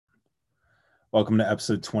Welcome to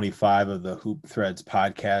episode 25 of the Hoop Threads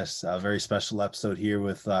podcast. A very special episode here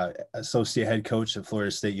with associate head coach at Florida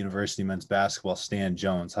State University men's basketball, Stan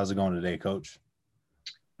Jones. How's it going today, Coach?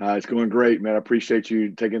 It's going great, man. I appreciate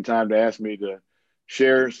you taking time to ask me to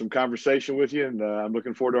share some conversation with you, and I'm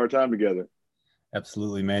looking forward to our time together.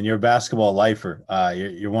 Absolutely, man. You're a basketball lifer.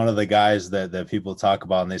 You're one of the guys that people talk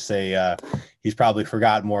about, and they say he's probably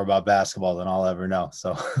forgotten more about basketball than I'll ever know.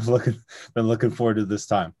 So, been looking forward to this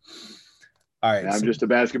time. All right, I'm just a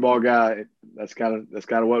basketball guy. That's kind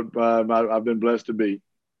of what I've been blessed to be.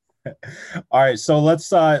 All right, so let's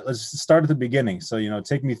start at the beginning. So,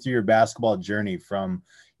 take me through your basketball journey from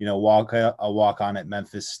a walk on at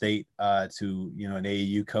Memphis State to an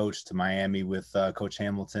AAU coach, to Miami with Coach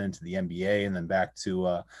Hamilton, to the NBA, and then back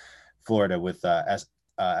to Florida with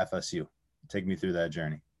FSU. Take me through that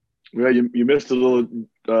journey. Well, you missed a little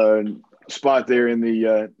spot there in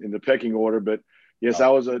the pecking order, but yes, I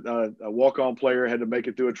was a walk-on player. Had to make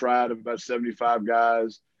it through a triad of about 75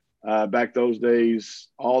 guys. Back those days,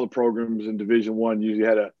 all the programs in Division I usually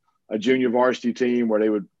had a junior varsity team where they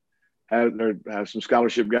would have some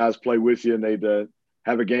scholarship guys play with you, and they'd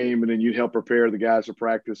have a game, and then you'd help prepare the guys for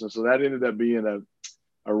practice. And so that ended up being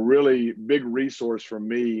a really big resource for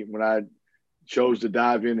me when I chose to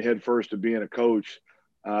dive in head first to being a coach,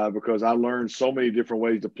 because I learned so many different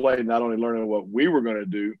ways to play, not only learning what we were going to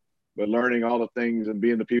do, but learning all the things and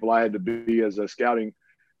being the people I had to be as a scouting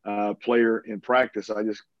player in practice. I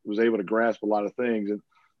just was able to grasp a lot of things. And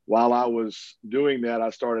while I was doing that, I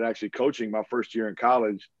started actually coaching my first year in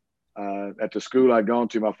college at the school I'd gone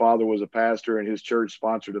to. My father was a pastor, and his church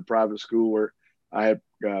sponsored a private school where I had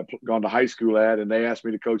gone to high school at, and they asked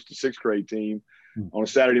me to coach the sixth grade team on a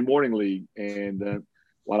Saturday morning league. And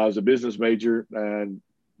while I was a business major,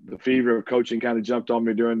 the fever of coaching kind of jumped on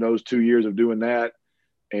me during those 2 years of doing that.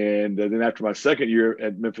 And then after my second year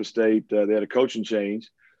at Memphis State, they had a coaching change.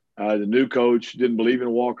 The new coach didn't believe in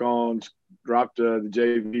walk-ons, dropped the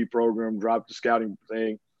JV program, dropped the scouting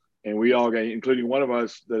thing. And we all got, including one of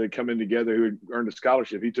us that had come in together who had earned a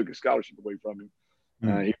scholarship. He took a scholarship away from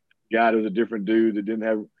him. He got as a different dude that didn't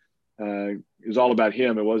have it was all about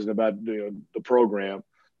him. It wasn't about the program.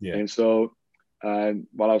 Yeah. And so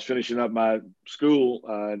while I was finishing up my school,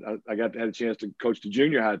 I had a chance to coach the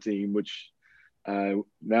junior high team, which now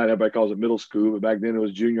everybody calls it middle school, but back then it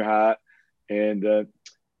was junior high, and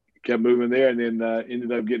kept moving there, and then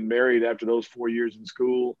ended up getting married after those 4 years in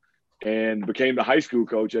school, and became the high school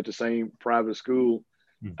coach at the same private school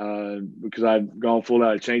because I'd gone full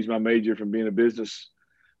out. I changed my major from being a business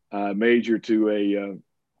major to a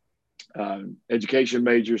education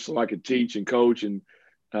major, so I could teach and coach and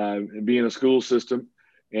be in a school system,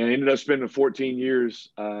 and I ended up spending 14 years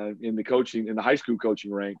in the high school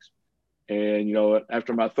coaching ranks. And,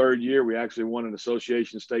 after my third year, we actually won an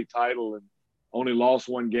association state title and only lost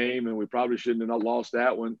one game, and we probably shouldn't have not lost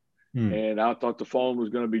that one. And I thought the phone was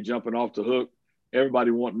going to be jumping off the hook.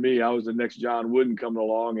 Everybody wanted me. I was the next John Wooden coming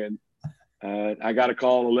along, and I got a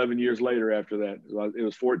call 11 years later after that. It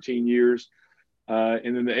was 14 years.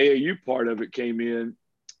 And then the AAU part of it came in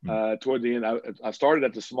toward the end. I started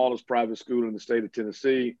at the smallest private school in the state of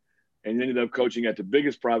Tennessee and ended up coaching at the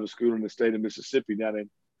biggest private school in the state of Mississippi, down in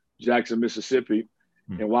Jackson, Mississippi.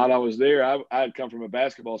 And while I was there, I had come from a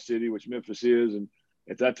basketball city, which Memphis is. And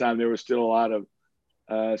at that time, there was still a lot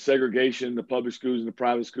of segregation. The public schools and the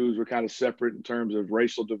private schools were kind of separate in terms of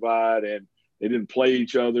racial divide, and they didn't play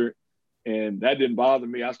each other. And that didn't bother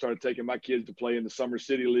me. I started taking my kids to play in the Summer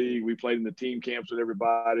City League. We played in the team camps with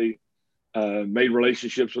everybody, made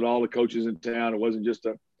relationships with all the coaches in town. It wasn't just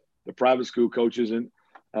the private school coaches. And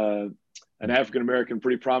an African-American,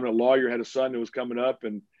 pretty prominent lawyer had a son that was coming up,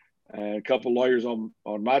 and a couple of lawyers on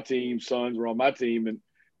my team, sons were on my team,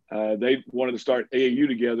 and they wanted to start AAU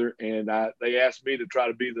together. And they asked me to try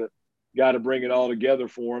to be the guy to bring it all together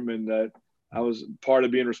for them. And I was part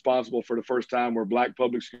of being responsible for the first time where black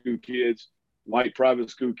public school kids, white private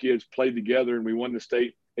school kids played together, and we won the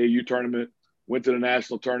state AAU tournament, went to the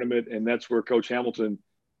national tournament, and that's where Coach Hamilton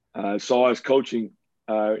saw us coaching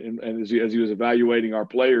and as he was evaluating our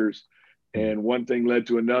players. And one thing led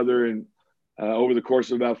to another, and over the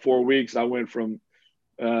course of about 4 weeks, I went from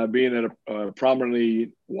being at a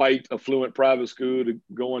prominently white, affluent private school to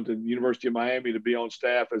going to the University of Miami to be on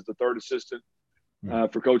staff as the third assistant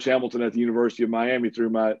for Coach Hamilton at the University of Miami,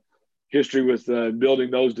 through my history with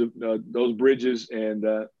building those bridges, and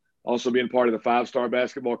also being part of the five-star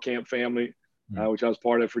basketball camp family, which I was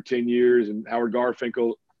part of for 10 years. And Howard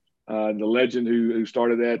Garfinkel, the legend who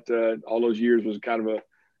started that all those years, was kind of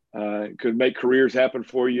could make careers happen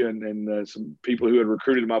for you. And some people who had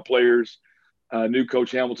recruited my players knew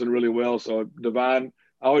Coach Hamilton really well. So divine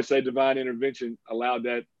I always say divine intervention allowed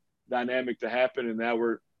that dynamic to happen. And now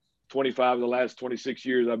we're 25 of the last 26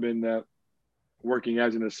 years I've been working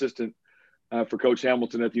as an assistant for Coach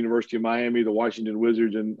Hamilton at the University of Miami, the Washington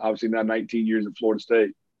Wizards, and obviously now 19 years at Florida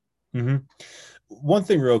State. Mm-hmm. One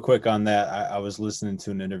thing real quick on that, I was listening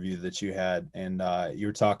to an interview that you had, and you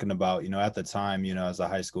were talking about, at the time, as a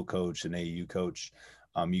high school coach and AAU coach,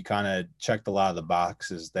 you kind of checked a lot of the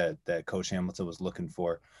boxes that Coach Hamilton was looking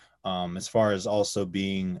for. As far as also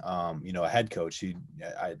being, a head coach,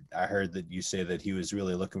 I heard that you say that he was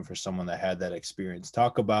really looking for someone that had that experience.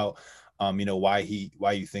 Talk about, why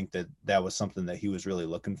you think that was something that he was really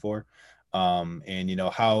looking for, and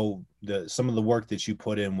how some of the work that you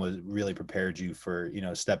put in was really prepared you for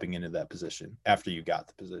stepping into that position after you got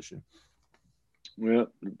the position. Well,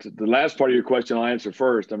 the last part of your question I'll answer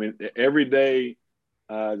first. I mean, every day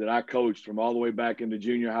that I coached from all the way back into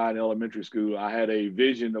junior high and elementary school, I had a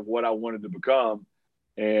vision of what I wanted to become.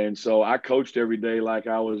 And so I coached every day like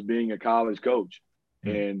I was being a college coach,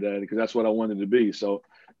 and because that's what I wanted to be. So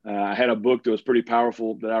I had a book that was pretty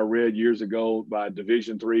powerful that I read years ago by a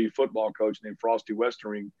Division III football coach named Frosty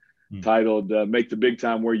Westering, titled "Make the Big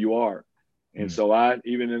Time Where You Are." And so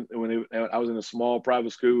when I was in a small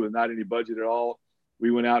private school with not any budget at all, we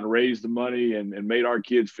went out and raised the money and made our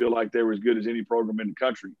kids feel like they were as good as any program in the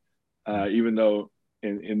country, even though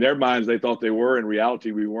in their minds they thought they were. In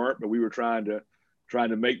reality, we weren't. But we were trying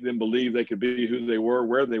to make them believe they could be who they were,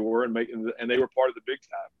 where they were, and they were part of the big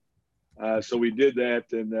time. So we did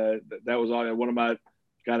that, and that was one of my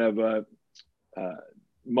kind of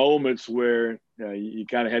moments where you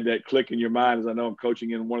kind of had that click in your mind. As I know, I'm coaching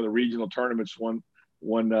in one of the regional tournaments one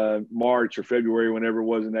March or February, whenever it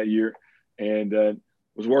was in that year, and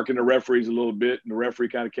was working the referees a little bit, and the referee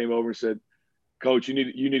kind of came over and said, "Coach, you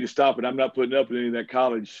need to stop it. I'm not putting up with any of that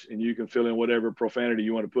college, and you can fill in whatever profanity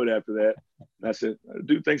you want to put after that." And I said,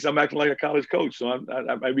 "Dude thinks I'm acting like a college coach, so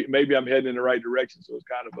maybe I'm heading in the right direction." So it's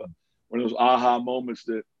kind of one of those aha moments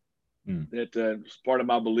that part of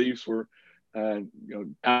my beliefs were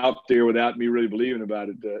out there without me really believing about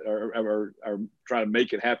it, or trying to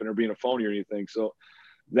make it happen, or being a phony or anything. So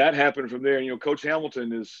that happened from there. And Coach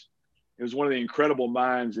Hamilton is one of the incredible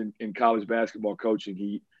minds in college basketball coaching.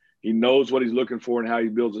 He knows what he's looking for and how he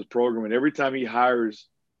builds his program. And every time he hires,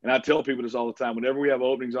 and I tell people this all the time, whenever we have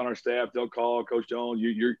openings on our staff, they'll call Coach Jones,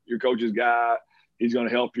 your coach's guy, he's going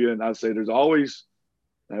to help you. And I say there's always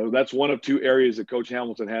that's one of two areas that Coach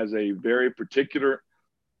Hamilton has a very particular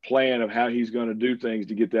plan of how he's going to do things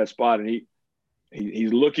to get that spot. And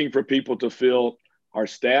he's looking for people to fill our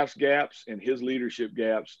staff's gaps and his leadership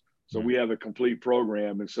gaps, so we have a complete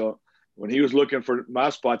program. And so when he was looking for my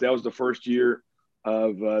spot, that was the first year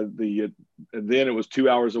of then it was 2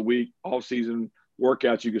 hours a week, off-season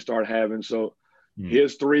workouts you could start having. So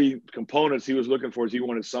his three components he was looking for is he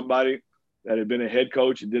wanted somebody that had been a head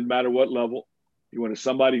coach. It didn't matter what level. He wanted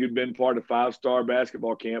somebody who'd been part of 5-star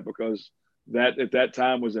basketball camp, because that at that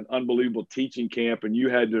time was an unbelievable teaching camp, and you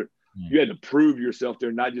had to prove yourself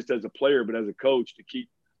there, not just as a player but as a coach, to keep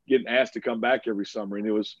getting asked to come back every summer. And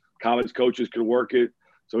it was college coaches could work it.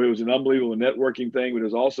 So it was an unbelievable networking thing, but it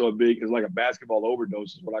was also it was like a basketball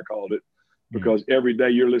overdose is what I called it, because every day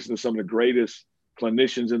you're listening to some of the greatest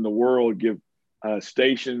clinicians in the world give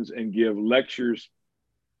stations and give lectures,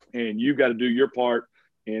 and you've got to do your part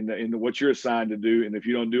in what you're assigned to do. And if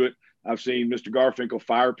you don't do it, I've seen Mr. Garfinkel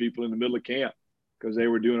fire people in the middle of camp because they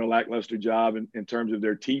were doing a lackluster job in terms of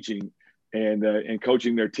their teaching and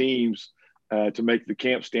coaching their teams to make the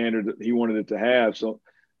camp standard that he wanted it to have.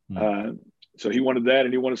 So he wanted that,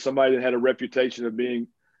 and he wanted somebody that had a reputation of being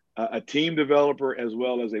a team developer as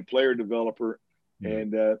well as a player developer.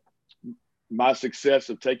 And my success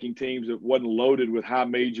of taking teams that wasn't loaded with high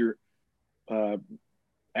major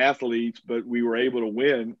athletes, but we were able to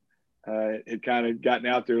win, had kind of gotten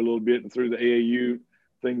out there a little bit. And through the AAU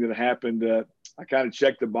thing that happened, I kind of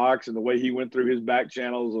checked the box, and the way he went through his back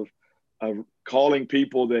channels of calling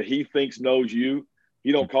people that he thinks knows you.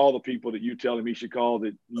 He don't call the people that you tell him he should call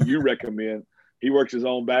that you recommend. He works his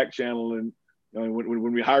own back channel. And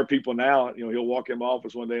when we hire people now, he'll walk in my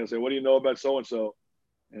office one day and say, "What do you know about so-and-so?"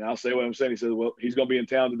 And I'll say what I'm saying. He says, "Well, he's going to be in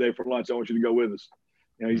town today for lunch. I want you to go with us."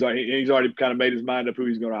 He's already kind of made his mind up who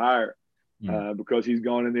he's going to hire because he's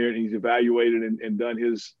gone in there and he's evaluated and done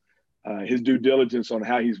his due diligence on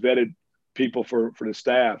how he's vetted people for the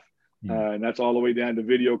staff. And that's all the way down to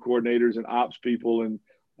video coordinators and ops people and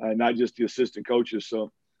not just the assistant coaches.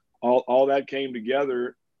 So all that came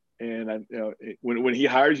together. And when he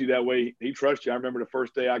hires you that way, he trusts you. I remember the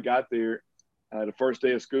first day I got there, the first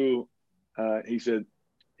day of school, he said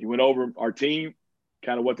he went over our team,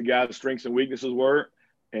 kind of what the guys' strengths and weaknesses were,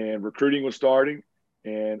 and recruiting was starting.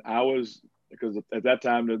 And I was, because at that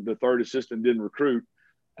time the third assistant didn't recruit.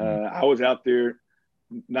 I was out there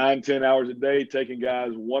 9-10 hours a day taking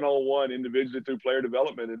guys one-on-one individually through player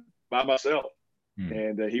development and by myself.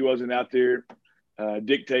 And he wasn't out there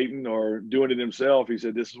dictating or doing it himself. He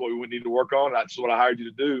said, this is what we need to work on. That's what I hired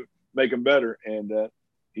you to do, make them better. And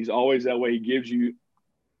he's always that way. He gives you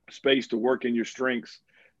space to work in your strengths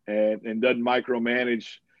and doesn't micromanage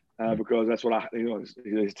because that's what he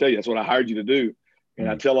tell you, that's what I hired you to do. And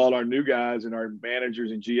I tell all our new guys and our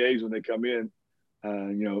managers and GAs when they come in,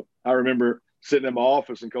 I remember sitting in my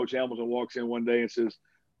office and Coach Hamilton walks in one day and says,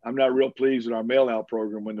 I'm not real pleased with our mail-out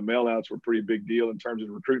program when the mail-outs were a pretty big deal in terms of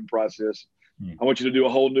the recruiting process. I want you to do a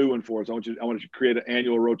whole new one for us. I want you to create an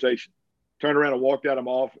annual rotation. Turned around and walked out of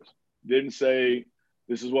my office. Didn't say,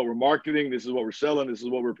 this is what we're marketing, this is what we're selling, this is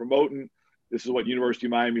what we're promoting, this is what University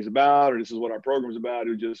of Miami is about, or this is what our program is about.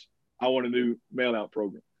 It was just, I want a new mail-out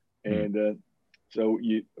program. And so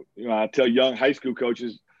I tell young high school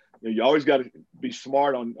coaches, you always got to be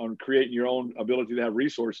smart on creating your own ability to have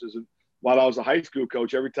resources. And while I was a high school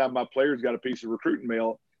coach, every time my players got a piece of recruiting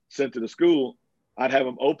mail sent to the school, I'd have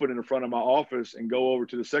them open in front of my office and go over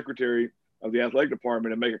to the secretary of the athletic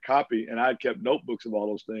department and make a copy. And I'd kept notebooks of all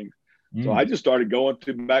those things. So I just started going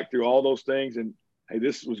back through all those things. And hey,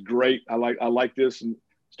 this was great. I like this, and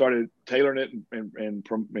started tailoring it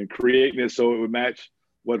and creating it so it would match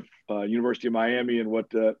what University of Miami and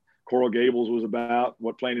what Coral Gables was about,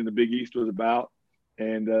 what playing in the Big East was about.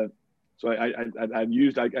 And so I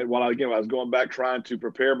used while I was going back trying to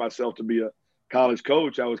prepare myself to be a college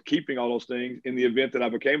coach, I was keeping all those things in the event that I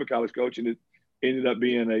became a college coach, and it ended up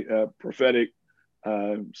being a prophetic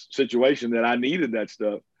situation that I needed that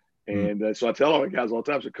stuff. And so I tell all the guys all the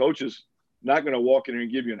time, so coach is not going to walk in here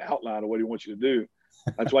and give you an outline of what he wants you to do.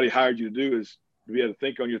 That's what he hired you to do, is to be able to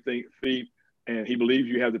think on your feet, and he believes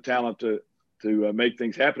you have the talent to make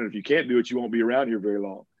things happen. If you can't do it, you won't be around here very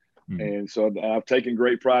long. And so I've taken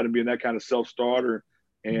great pride in being that kind of self-starter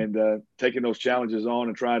and taking those challenges on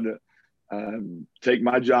and trying to take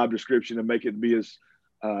my job description and make it be as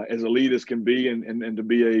elite as can be, and to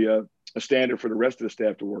be a standard for the rest of the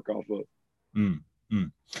staff to work off of.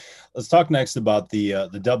 Let's talk next about the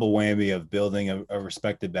double whammy of building a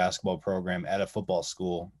respected basketball program at a football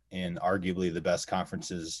school in arguably the best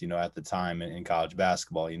conferences, at the time in college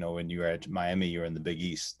basketball. When you were at Miami, you were in the Big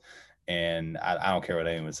East. And I don't care what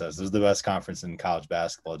anyone says, this is the best conference in college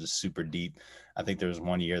basketball, just super deep. I think there was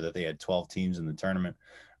one year that they had 12 teams in the tournament.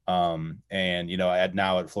 And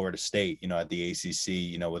now at Florida State, at the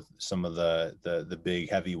ACC, with some of the big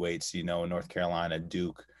heavyweights, North Carolina,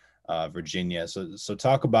 Duke, Virginia. So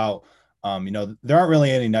talk about, there aren't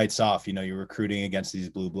really any nights off. You're recruiting against these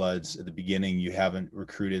blue bloods at the beginning. You haven't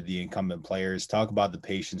recruited the incumbent players. Talk about the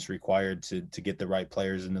patience required to get the right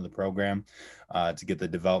players into the program, to get the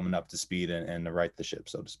development up to speed and to right the ship,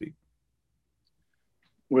 so to speak.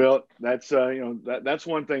 Well, that's that's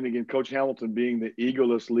one thing. Again, Coach Hamilton, being the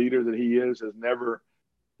egoless leader that he is, has never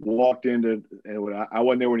walked into. And I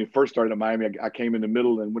wasn't there when he first started at Miami. I came in the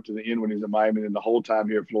middle and went to the end when he was at Miami. And the whole time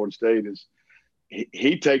here at Florida State is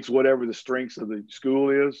he takes whatever the strengths of the school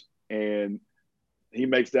is, and he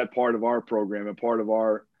makes that part of our program and part of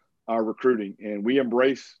our recruiting. And we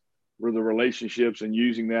embrace the relationships and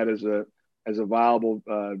using that as a viable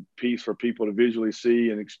piece for people to visually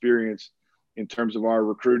see and experience in terms of our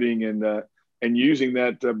recruiting, and using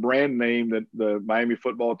that brand name that the Miami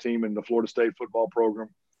football team and the Florida State football program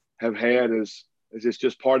have had as it's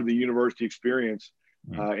just part of the university experience.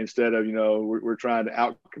 Instead of, we're trying to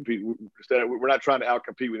outcompete. We're not trying to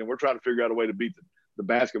outcompete with them. We're trying to figure out a way to beat the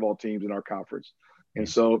basketball teams in our conference. And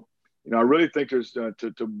so, I really think there's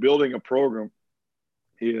to building a program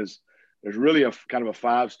there's really a kind of a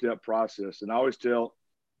 5-step process. And I always tell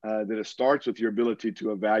that it starts with your ability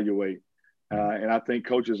to evaluate. And I think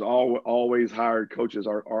coaches always hired coaches.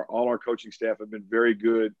 All our coaching staff have been very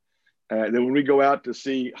good. Then when we go out to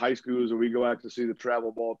see high schools or we go out to see the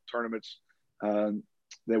travel ball tournaments,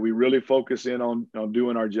 that we really focus in on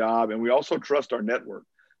doing our job. And we also trust our network.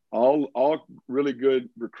 All really good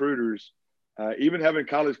recruiters, even having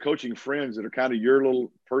college coaching friends that are kind of your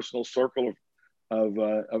little personal circle of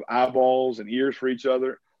eyeballs and ears for each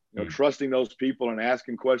other, trusting those people and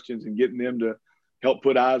asking questions and getting them to help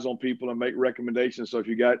put eyes on people and make recommendations. So if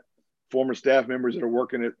you got former staff members that are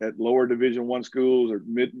working at lower Division I schools or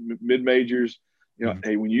mid majors,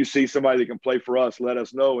 hey, when you see somebody that can play for us, let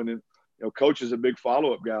us know. And then, coach is a big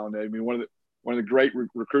follow-up guy on that. I mean, one of the great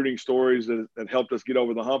recruiting stories that helped us get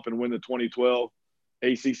over the hump and win the 2012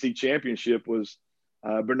 ACC championship was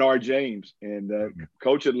Bernard James. And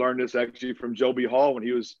coach had learned this actually from Joe B. Hall when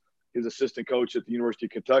he was his assistant coach at the University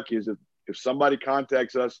of Kentucky. Is if if somebody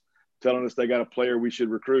contacts us telling us they got a player we should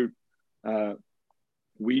recruit,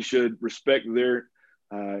 we should respect their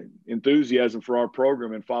enthusiasm for our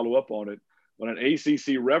program and follow up on it. When an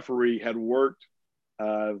ACC referee had worked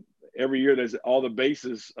every year, there's all the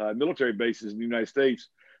bases, military bases in the United States,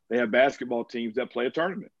 they have basketball teams that play a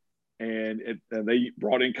tournament. And they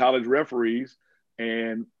brought in college referees,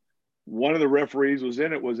 and one of the referees was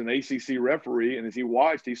in it was an ACC referee. And as he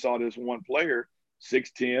watched, he saw this one player,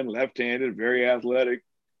 6'10", left-handed, very athletic.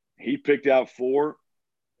 He picked out 4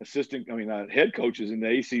 head coaches in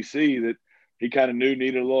the ACC that he kind of knew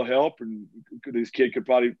needed a little help, and this kid could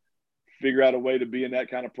probably figure out a way to be in that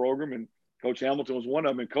kind of program. And Coach Hamilton was one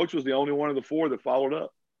of them. And Coach was the only one of the 4 that followed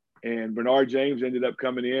up. And Bernard James ended up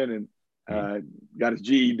coming in and got his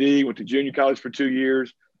GED, went to junior college for 2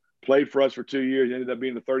 years, played for us for 2 years, ended up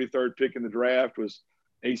being the 33rd pick in the draft, was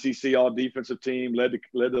ACC all-defensive team, led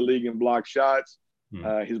the league in block shots.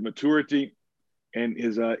 His maturity and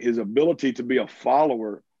his ability to be a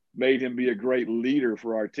follower made him be a great leader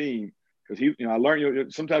for our team. Because I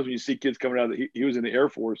learned, sometimes when you see kids coming out he was in the Air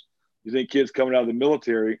Force, you think kids coming out of the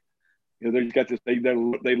military, they've got this, they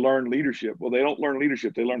learn leadership. Well, they don't learn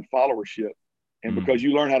leadership, they learn followership. And because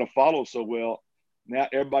you learn how to follow so well, now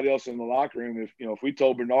everybody else in the locker room, if we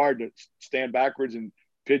told Bernard to stand backwards and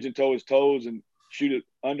pigeon toe his toes and shoot it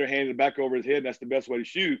underhanded back over his head, and that's the best way to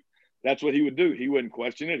shoot, that's what he would do. He wouldn't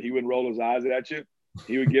question it. He wouldn't roll his eyes at you.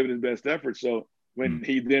 He would give it his best effort. So when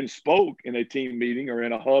he then spoke in a team meeting or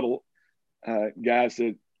in a huddle, guys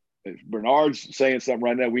said, if Bernard's saying something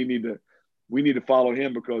right now, we need to follow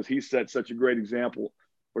him because he set such a great example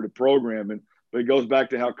for the program. But it goes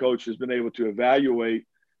back to how Coach has been able to evaluate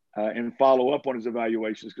and follow up on his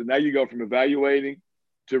evaluations, because now you go from evaluating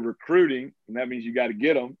to recruiting, and that means you got to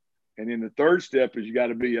get them. And then the third step is you got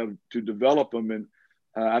to be able to develop them. And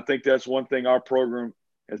I think that's one thing our program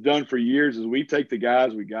has done for years is we take the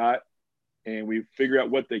guys we got and we figure out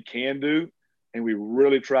what they can do, and we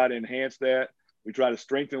really try to enhance that. We try to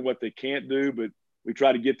strengthen what they can't do, but we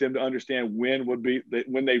try to get them to understand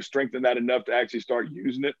when they've strengthened that enough to actually start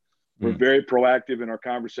using it. We're very proactive in our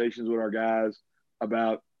conversations with our guys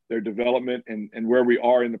about their development and where we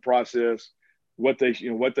are in the process, what they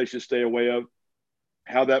should stay away of,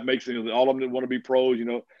 how that makes them, all of them that want to be pros,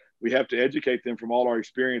 we have to educate them from all our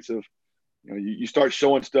experience of, you start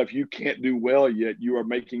showing stuff you can't do well yet, you are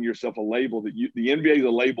making yourself a label the NBA is a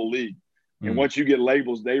label league. And once you get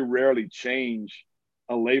labels, they rarely change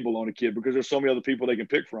a label on a kid because there's so many other people they can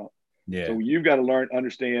pick from. Yeah. So you've got to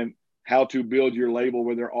understand how to build your label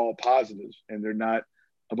where they're all positives and they're not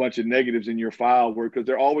a bunch of negatives in your file, because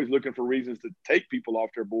they're always looking for reasons to take people off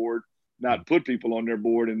their board, not put people on their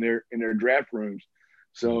board in their draft rooms.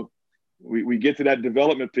 So we get to that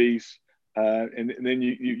development piece, and then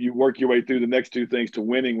you work your way through the next 2 things to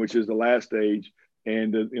winning, which is the last stage.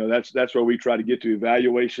 And that's where we try to get to: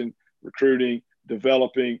 evaluation, recruiting,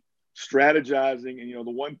 developing, strategizing. And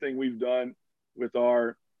the one thing we've done with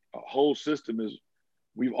our whole system is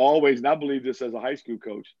we've always, and I believe this as a high school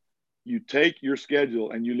coach, you take your schedule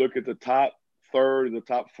and you look at the top third or the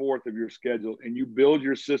top fourth of your schedule, and you build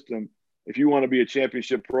your system, if you want to be a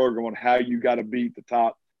championship program, on how you got to beat the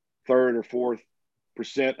top third or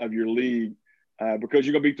 4% of your league, because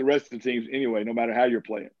you're going to beat the rest of the teams anyway, no matter how you're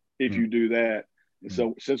playing, if you do that. And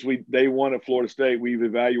so since day one at Florida State, we've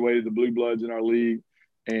evaluated the blue bloods in our league,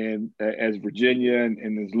 and as Virginia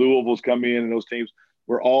and as Louisville's come in and those teams,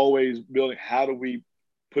 we're always building, how do we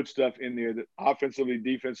put stuff in there that offensively,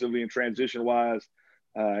 defensively, and transition-wise,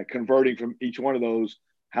 converting from each one of those,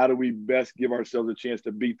 how do we best give ourselves a chance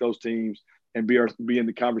to beat those teams and be in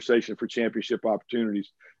the conversation for championship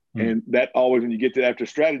opportunities. And that always, when you get to after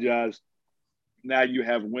strategize, now you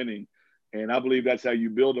have winning. And I believe that's how you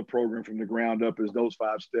build a program from the ground up, is those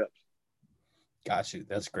 5 steps. Got you.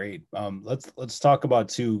 That's great. Let's talk about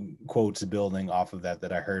 2 quotes building off of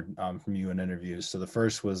that I heard from you in interviews. So the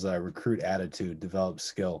first was recruit attitude, develop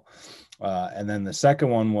skill. And then the second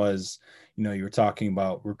one was, you were talking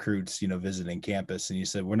about recruits, visiting campus, and you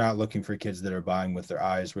said, we're not looking for kids that are buying with their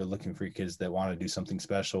eyes. We're looking for kids that want to do something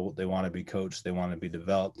special. They want to be coached. They want to be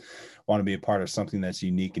developed, want to be a part of something that's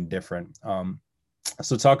unique and different.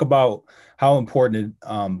 So talk about how important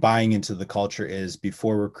buying into the culture is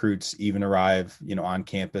before recruits even arrive, on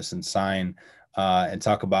campus and sign, and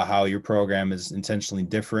talk about how your program is intentionally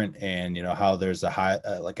different, and, how there's a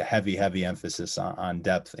heavy emphasis on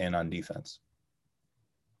depth and on defense.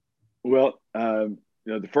 Well,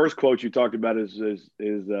 the first quote you talked about is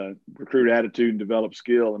recruit attitude and develop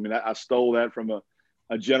skill. I mean, I stole that from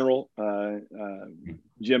a general,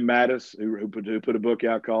 Jim Mattis, who put a book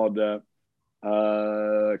out called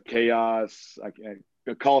Chaos.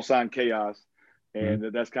 a call sign chaos, and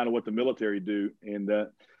that's kind of what the military do. And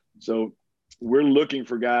so we're looking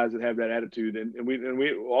for guys that have that attitude, and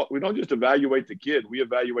we don't just evaluate the kid, we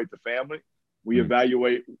evaluate the family, we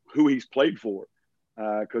evaluate who he's played for,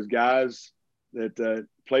 because guys that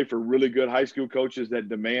play for really good high school coaches that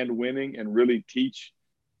demand winning and really teach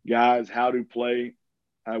guys how to play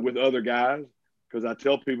with other guys. Because I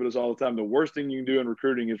tell people this all the time, the worst thing you can do in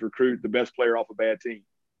recruiting is recruit the best player off a bad team,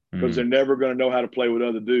 because they're never going to know how to play with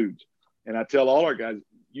other dudes. And I tell all our guys,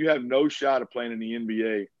 you have no shot of playing in the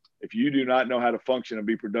NBA if you do not know how to function and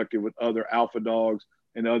be productive with other alpha dogs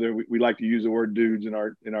and other, we like to use the word dudes in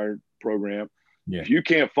our program. Yeah. If you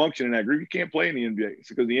can't function in that group, you can't play in the NBA. It's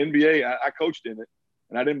because the NBA, I coached in it,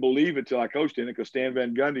 and I didn't believe it till I coached in it, because Stan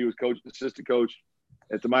Van Gundy was assistant coach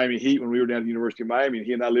at the Miami Heat when we were down at the University of Miami, and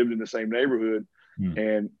he and I lived in the same neighborhood.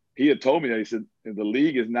 And he had told me that. He said, the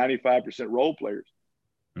league is 95% role players.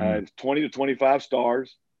 It's 20 to 25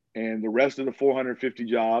 stars, and the rest of the 450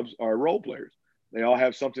 jobs are role players. They all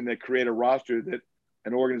have something that create a roster that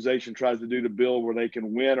an organization tries to do to build where they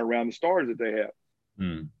can win around the stars that they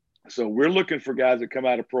have. So we're looking for guys that come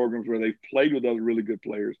out of programs where they've played with other really good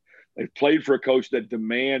players. They've played for a coach that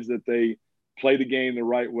demands that they play the game the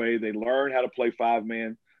right way. They learn how to play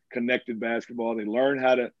five-man connected basketball. They learn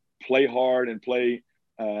how to play hard and play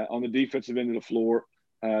on the defensive end of the floor.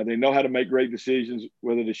 They know how to make great decisions,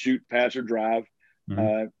 whether to shoot, pass, or drive,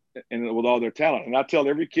 and with all their talent. And I tell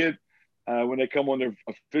every kid when they come on their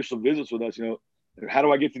official visits with us, how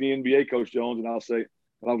do I get to the NBA, Coach Jones? And I'll say,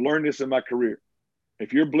 well, I've learned this in my career.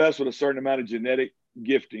 If you're blessed with a certain amount of genetic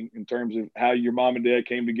gifting in terms of how your mom and dad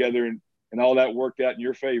came together and all that worked out in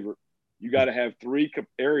your favor, you got to have three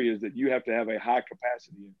areas that you have to have a high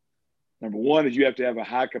capacity in. Number one is you have to have a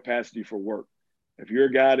high capacity for work. If you're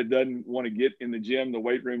a guy that doesn't want to get in the gym, the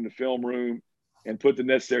weight room, the film room, and put the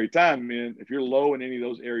necessary time in, if you're low in any of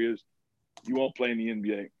those areas, you won't play in the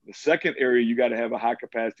NBA. The second area you got to have a high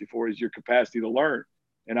capacity for is your capacity to learn.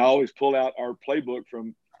 And I always pull out our playbook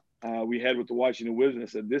from we had with the Washington Wizards and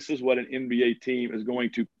said, this is what an NBA team is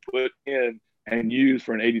going to put in and use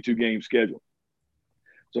for an 82-game schedule.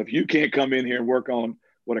 So if you can't come in here and work on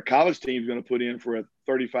what a college team is going to put in for a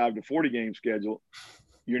 35 to 40-game schedule,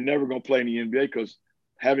 you're never going to play in the NBA, because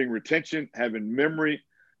having retention, having memory,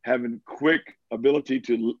 having quick ability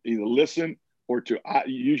to either listen or to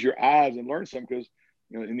use your eyes and learn something. Because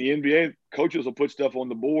in the NBA, coaches will put stuff on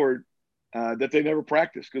the board that they never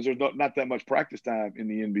practice, because there's not that much practice time in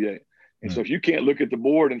the NBA. And so if you can't look at the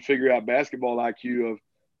board and figure out basketball IQ of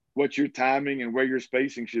what your timing and where your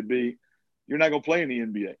spacing should be, you're not going to play in the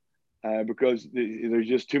NBA because there's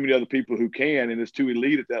just too many other people who can, and it's too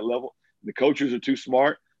elite at that level. The coaches are too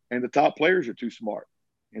smart, and the top players are too smart.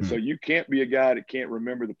 And so you can't be a guy that can't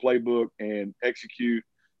remember the playbook and execute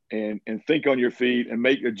and think on your feet and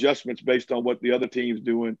make adjustments based on what the other team's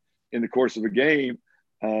doing in the course of a game.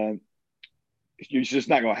 It's just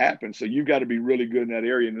not going to happen. So you've got to be really good in that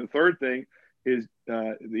area. And the third thing is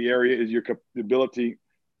the area is your ability,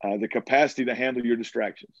 the capacity to handle your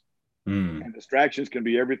distractions. And distractions can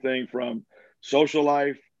be everything from social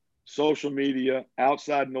life, social media,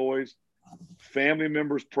 outside noise, family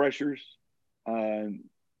members' pressures,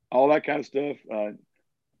 all that kind of stuff,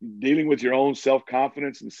 dealing with your own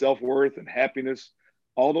self-confidence and self-worth and happiness,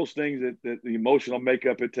 all those things that the emotional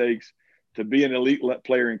makeup it takes to be an elite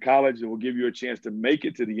player in college that will give you a chance to make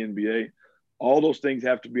it to the NBA. All those things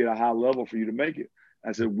have to be at a high level for you to make it.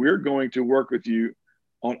 I said, we're going to work with you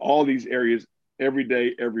on all these areas every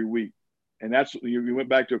day, every week. And that's, you went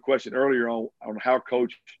back to a question earlier on how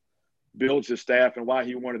coach builds his staff and why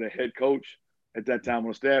he wanted a head coach at that time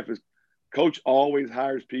on staff. Is coach always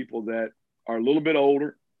hires people that are a little bit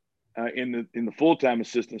older in the full-time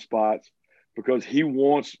assistant spots, because he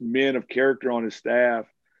wants men of character on his staff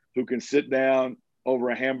who can sit down over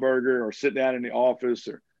a hamburger or sit down in the office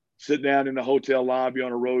or sit down in the hotel lobby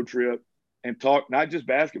on a road trip and talk not just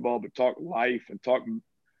basketball, but talk life and talk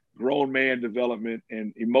grown man development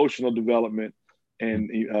and emotional development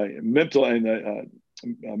and mental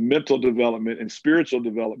development and spiritual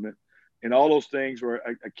development and all those things, where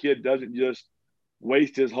a kid doesn't just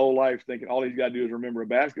waste his whole life thinking all he's got to do is remember a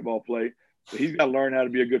basketball play. So he's got to learn how to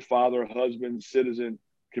be a good father, husband, citizen,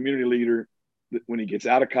 community leader when he gets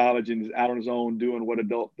out of college and is out on his own doing what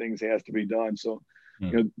adult things has to be done. So,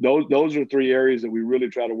 those are three areas that we really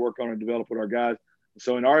try to work on and develop with our guys.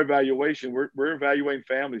 So in our evaluation, we're evaluating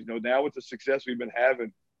families. Now with the success we've been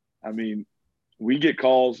having, I mean, we get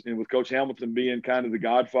calls, and with Coach Hamilton being kind of the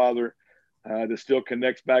godfather that still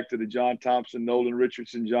connects back to the John Thompson, Nolan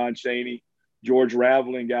Richardson, John Chaney, George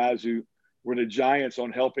Raveling, guys who were the giants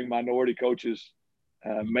on helping minority coaches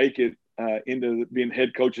make it into being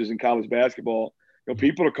head coaches in college basketball.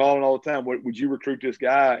 People are calling all the time, "What would you recruit this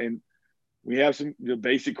guy?" And we have some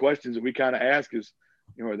basic questions that we kind of ask is,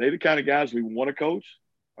 are they the kind of guys we want to coach?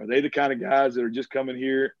 Are they the kind of guys that are just coming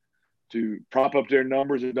here to prop up their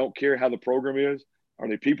numbers and don't care how the program is? Are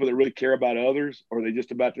they people that really care about others? Or are they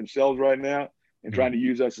just about themselves right now and trying to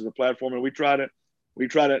use us as a platform? And we try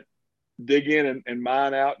to dig in and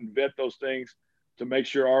mine out and vet those things to make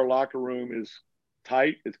sure our locker room is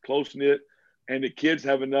tight, it's close knit, and the kids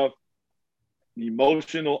have enough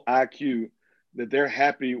emotional IQ that they're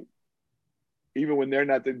happy even when they're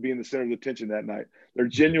not being the center of attention that night. They're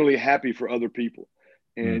genuinely happy for other people.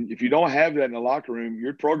 And if you don't have that in the locker room,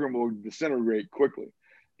 your program will disintegrate quickly.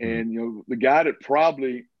 And, the guy that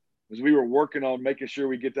probably, as we were working on making sure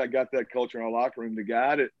we got that culture in our locker room, the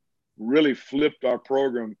guy that really flipped our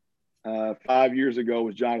program 5 years ago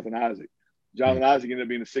was Jonathan Isaac. Jonathan Isaac ended up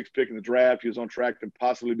being the sixth pick in the draft. He was on track to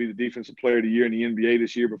possibly be the defensive player of the year in the NBA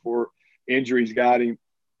this year before injuries got him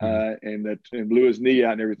and blew his knee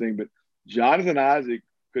out and everything. But Jonathan Isaac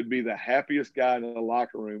could be the happiest guy in the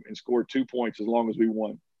locker room and score 2 points as long as we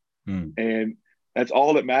won. And that's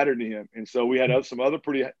all that mattered to him. And so we had some other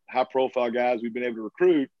pretty high-profile guys we've been able to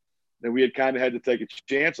recruit that we had kind of had to take a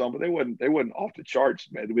chance on, but they wasn't off the charts,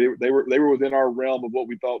 man. They were within our realm of what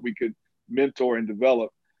we thought we could mentor and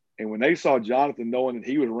develop. And when they saw Jonathan, knowing that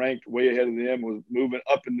he was ranked way ahead of them, was moving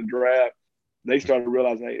up in the draft, they started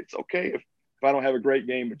realizing, hey, it's okay if I don't have a great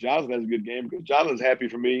game, but Jonathan has a good game, because Jonathan's happy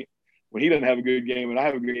for me when he doesn't have a good game and I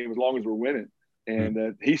have a good game as long as we're winning.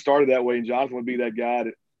 And he started that way, and Jonathan would be that guy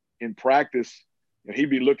that in practice,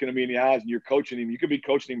 he'd be looking at me in the eyes and you're coaching him. You could be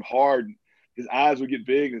coaching him hard, and his eyes would get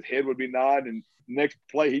big, his head would be nodding, and next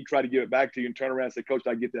play he'd try to give it back to you and turn around and say, "Coach,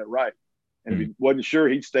 I get that right." And if he wasn't sure,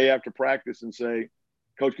 he'd stay after practice and say,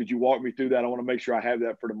 "Coach, could you walk me through that? I want to make sure I have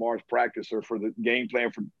that for tomorrow's practice or for the game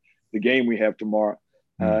plan for the game we have tomorrow."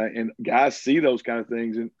 And guys see those kind of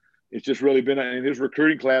things, and it's just really been – and his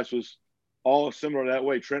recruiting class was all similar that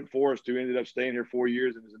way. Trent Forrest, who ended up staying here 4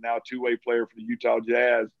 years and is now a two-way player for the Utah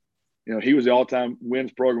Jazz, he was the all-time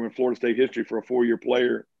wins program in Florida State history for a 4-year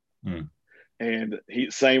player. And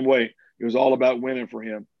he same way. It was all about winning for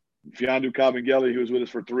him. Fiondu Kabengele, who was with us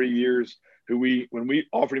for 3 years, when we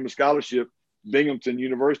offered him a scholarship, Binghamton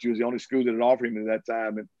University was the only school that had offered him at that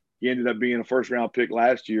time, and he ended up being a first-round pick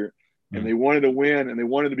last year. And they wanted to win, and they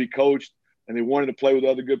wanted to be coached, and they wanted to play with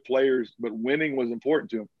other good players, but winning was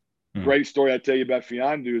important to him. Great story I tell you about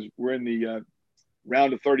Fiondu is we're in the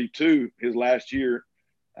round of 32 his last year,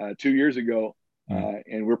 2 years ago,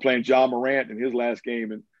 and we're playing John Morant in his last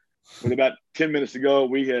game. And with about 10 minutes to go,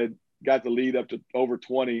 we had got the lead up to over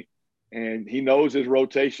 20, and he knows his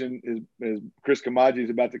rotation is Chris Kamaji is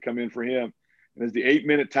about to come in for him. And as the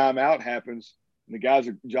 8-minute timeout happens, and the guys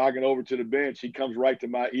are jogging over to the bench, he comes right to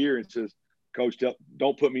my ear and says, "Coach,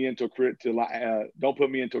 don't put me until Chris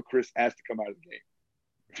has to come out of the game."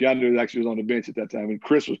 Fiondu actually was on the bench at that time, and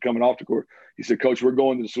Chris was coming off the court. He said, "Coach, we're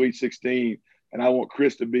going to the Sweet 16, and I want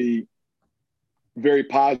Chris to be very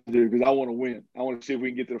positive because I want to win. I want to see if we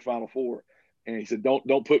can get to the Final Four." And he said,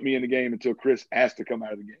 "Don't put me in the game until Chris has to come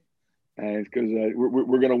out of the game, and because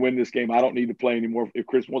we're going to win this game. I don't need to play anymore. If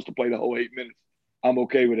Chris wants to play the whole 8 minutes, I'm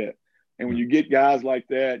okay with that." And when you get guys like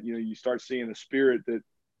that, you start seeing a spirit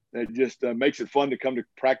that just makes it fun to come to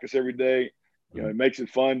practice every day. It makes it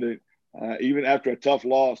fun to even after a tough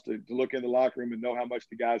loss to look in the locker room and know how much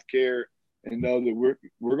the guys care and know that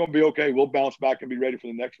we're going to be okay. We'll bounce back and be ready for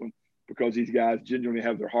the next one because these guys genuinely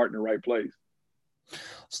have their heart in the right place.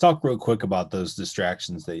 Let's talk real quick about those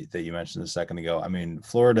distractions that you mentioned a second ago. I mean,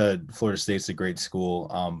 Florida State's a great school,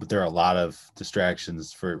 but there are a lot of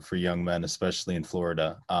distractions for young men, especially in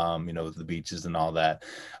Florida, with the beaches and all that.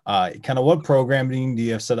 Kind of what programming do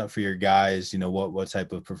you have set up for your guys? What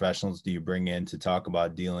type of professionals do you bring in to talk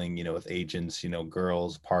about dealing, with agents,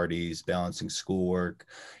 girls, parties, balancing schoolwork,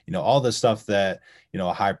 all the stuff that,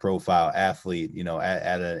 a high profile athlete,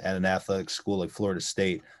 at an athletic school like Florida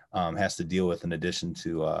State has to deal with in addition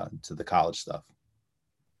to the college stuff?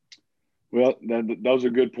 Well, those are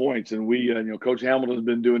good points. And we, Coach Hamilton has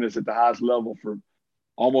been doing this at the highest level for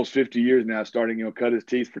almost 50 years now, starting, cut his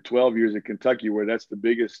teeth for 12 years at Kentucky, where that's the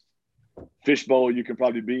biggest fishbowl you can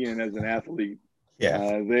probably be in as an athlete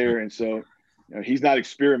there. And so he's not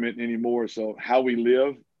experimenting anymore. So how we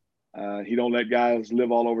live, he don't let guys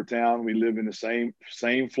live all over town. We live in the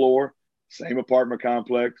same floor, same apartment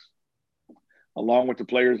complex. Along with the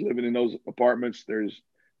players living in those apartments, there's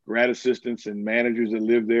grad assistants and managers that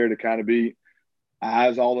live there to kind of be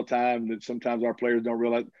eyes all the time that sometimes our players don't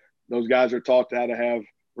realize. Those guys are taught how to have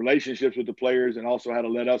relationships with the players and also how to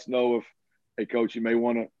let us know if, hey, coach, you may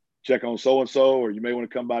want to check on so-and-so, or you may want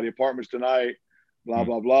to come by the apartments tonight, blah,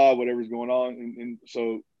 blah, blah, whatever's going on. And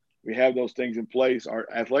so we have those things in place. Our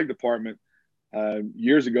athletic department,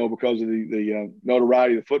 years ago, because of the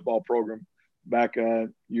notoriety of the football program back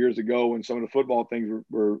years ago, when some of the football things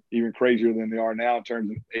were even crazier than they are now in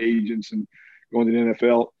terms of agents and going to the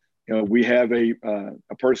NFL. We have a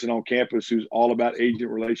person on campus who's all about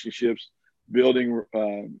agent relationships, building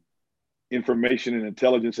information and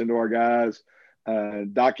intelligence into our guys,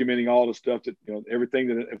 documenting all the stuff that, everything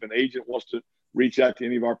that if an agent wants to reach out to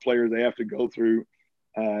any of our players, they have to go through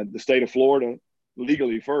the state of Florida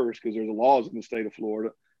legally first, because there's laws in the state of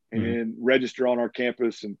Florida, and register on our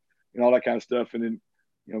campus and all that kind of stuff. And then,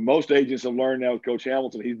 most agents have learned now with Coach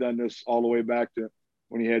Hamilton. He's done this all the way back to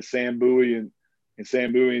when he had Sam Bowie, and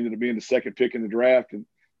Sam Bowie ended up being the second pick in the draft. And,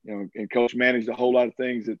 and Coach managed a whole lot of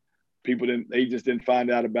things that agents didn't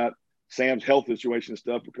find out about Sam's health situation and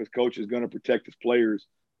stuff, because Coach is going to protect his players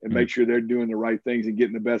and make sure they're doing the right things and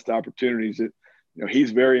getting the best opportunities. That,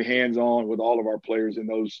 he's very hands-on with all of our players in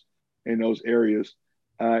those areas.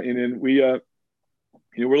 And then we're a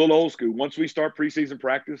little old school. Once we start preseason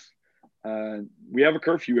practice, we have a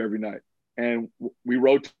curfew every night, and we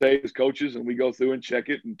rotate as coaches, and we go through and check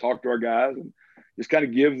it and talk to our guys and just kind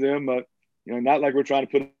of give them not like we're trying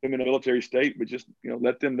to put them in a military state, but just,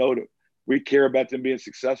 let them know that we care about them being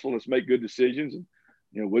successful. Let's make good decisions. And,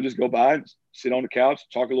 we'll just go by and sit on the couch,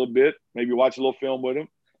 talk a little bit, maybe watch a little film with them,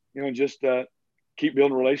 and just keep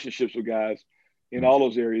building relationships with guys in all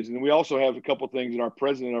those areas. And then we also have a couple of things that our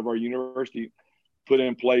president of our university put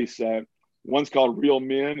in place. One's called Real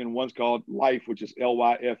Men, and one's called Life, which is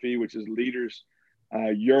LYFE, which is Leaders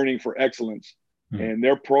Yearning for Excellence. And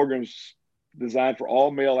their programs designed for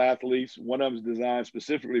all male athletes. One of them is designed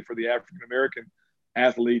specifically for the African-American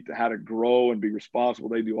athlete, to how to grow and be responsible.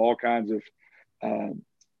 They do all kinds of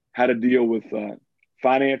how to deal with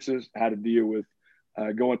finances, how to deal with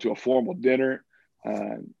going to a formal dinner,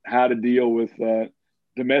 how to deal with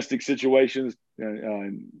domestic situations,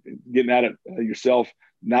 getting out of yourself,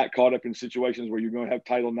 not caught up in situations where you're going to have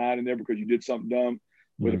Title IX in there because you did something dumb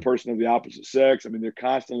with a person of the opposite sex. I mean, they're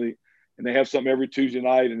constantly, and they have something every Tuesday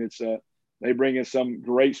night, and it's they bring in some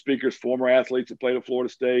great speakers, former athletes that played at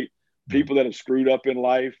Florida State, people that have screwed up in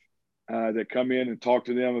life, that come in and talk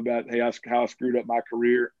to them about, hey, how I screwed up my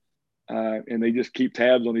career. And they just keep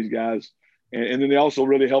tabs on these guys. And then they also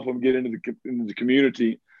really help them get into the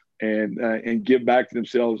community and give back to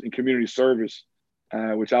themselves in community service,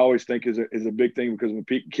 which I always think is a big thing, because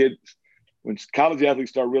when college athletes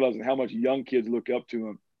start realizing how much young kids look up to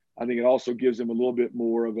them, I think it also gives them a little bit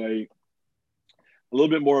more of a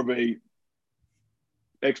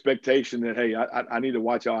expectation that, hey, I need to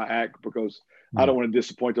watch how I act, because I don't want to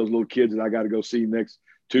disappoint those little kids that I got to go see next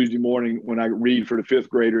Tuesday morning when I read for the fifth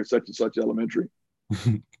grader at such and such elementary.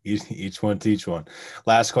 Each one teach one.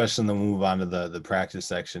 Last question, then we'll move on to the practice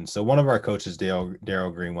section. So one of our coaches,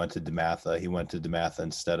 Daryl Green, went to DeMatha. He went to DeMatha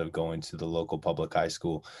instead of going to the local public high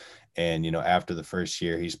school. And, after the first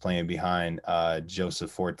year, he's playing behind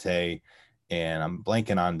Joseph Forte. And I'm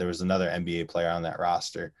blanking on, there was another NBA player on that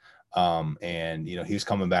roster. And he was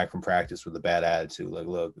coming back from practice with a bad attitude, like,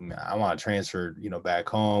 look, I want to transfer, back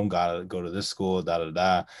home, gotta go to this school,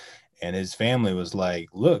 and his family was like,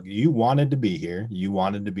 look, you wanted to be here, you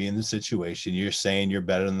wanted to be in the situation, you're saying you're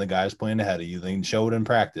better than the guys playing ahead of you, then show it in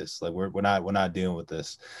practice. Like, we're not dealing with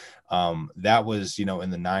this. That was, in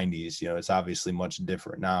the 90s. It's obviously much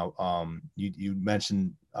different now. You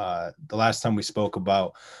mentioned the last time we spoke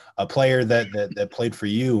about a player that played for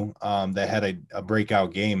you, that had a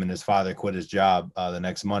breakout game, and his father quit his job the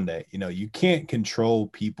next Monday. You can't control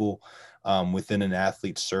people within an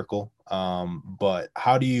athlete's circle, but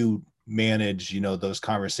how do you manage those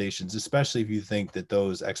conversations, especially if you think that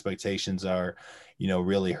those expectations are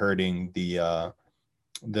really hurting the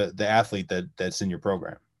athlete that's in your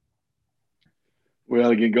program?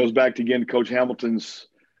 Well, again, it goes back to Coach Hamilton's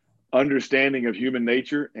understanding of human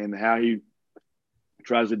nature and how he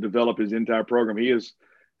tries to develop his entire program. He has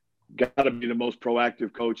got to be the most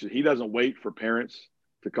proactive coach. He doesn't wait for parents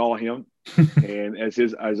to call him. And as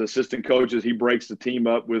assistant coaches, he breaks the team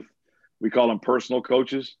up with, we call them personal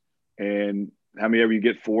coaches. And how many ever you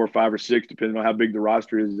get, 4 or 5 or 6, depending on how big the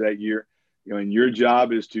roster is that year. And your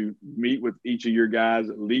job is to meet with each of your guys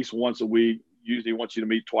at least once a week. Usually wants you to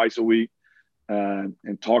meet twice a week,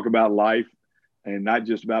 and talk about life, and not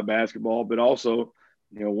just about basketball, but also,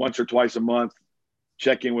 once or twice a month,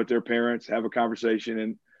 check in with their parents, have a conversation.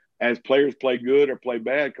 And as players play good or play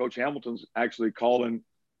bad, Coach Hamilton's actually calling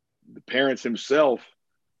the parents himself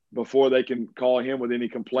before they can call him with any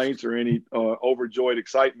complaints or any overjoyed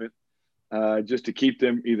excitement, just to keep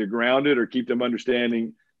them either grounded or keep them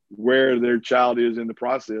understanding, where their child is in the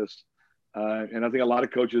process. And I think a lot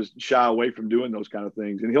of coaches shy away from doing those kind of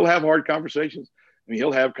things. And he'll have hard conversations. I mean,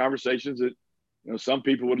 he'll have conversations that, some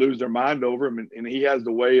people would lose their mind over him. And he has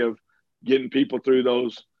the way of getting people through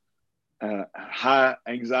those high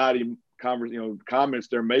anxiety comments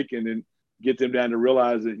they're making, and get them down to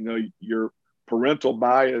realize that, your parental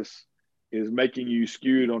bias is making you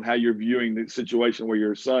skewed on how you're viewing the situation where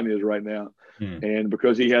your son is right now. And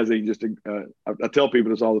because he has I tell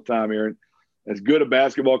people this all the time, Aaron, as good a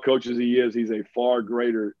basketball coach as he is, he's a far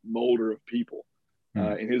greater molder of people.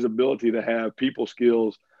 And his ability to have people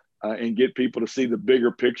skills and get people to see the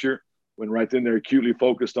bigger picture when right then they're acutely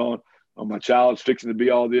focused on my child's fixing to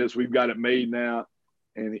be all this. We've got it made now.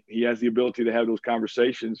 And he has the ability to have those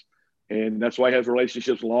conversations. And that's why he has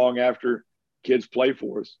relationships long after kids play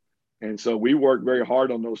for us. And so we work very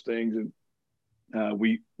hard on those things. And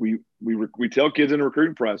we tell kids in the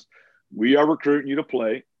recruiting process, we are recruiting you to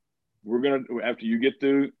play. We're going to, after you get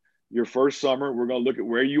through your first summer, we're going to look at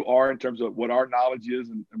where you are in terms of what our knowledge is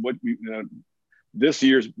and what this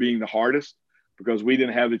year's being the hardest because we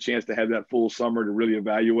didn't have the chance to have that full summer to really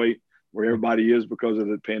evaluate where everybody is because of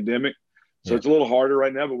the pandemic. So it's a little harder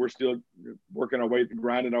right now, but we're still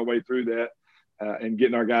grinding our way through that and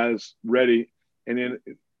getting our guys ready. And then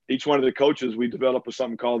each one of the coaches, we develop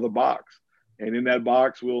something called the box. And in that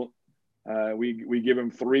box, we give them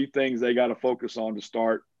 3 things they got to focus on to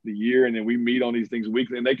start the year. And then we meet on these things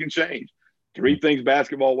weekly, and they can change. 3 things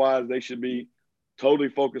basketball-wise they should be totally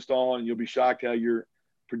focused on, and you'll be shocked how your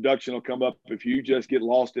production will come up if you just get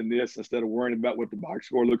lost in this instead of worrying about what the box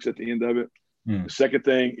score looks at the end of it. The second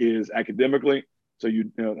thing is academically. So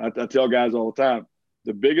I tell guys all the time,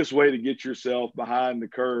 the biggest way to get yourself behind the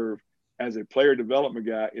curve as a player development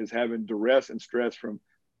guy is having duress and stress from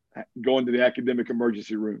going to the academic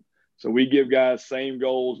emergency room. So we give guys same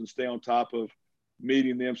goals and stay on top of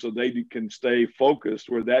meeting them so they can stay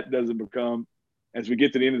focused, where that doesn't become, as we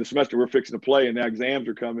get to the end of the semester, we're fixing to play and now exams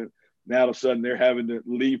are coming. Now all of a sudden they're having to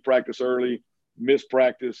leave practice early, miss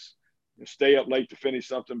practice, stay up late to finish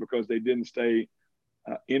something because they didn't stay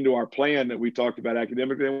into our plan that we talked about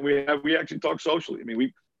academically. And we actually talk socially. I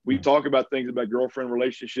mean, we talk about things about girlfriend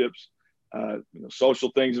relationships,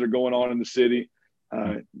 social things that are going on in the city,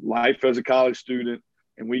 life as a college student,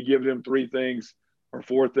 and we give them 3 things or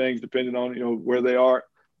 4 things depending on where they are,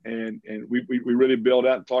 and we really build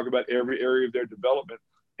out and talk about every area of their development.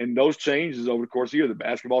 And those changes over the course of the year. The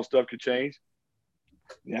basketball stuff could change,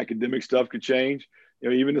 the academic stuff could change.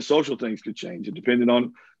 Even the social things could change, and depending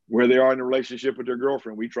on where they are in the relationship with their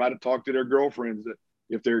girlfriend. We try to talk to their girlfriends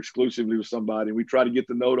if they're exclusively with somebody. We try to get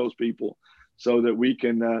to know those people so that we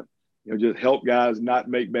can, just help guys not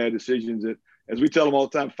make bad decisions. That, as we tell them all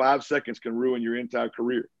the time, 5 seconds can ruin your entire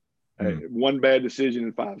career. One bad decision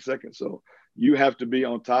in 5 seconds. So you have to be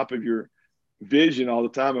on top of your vision all the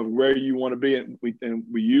time of where you want to be. And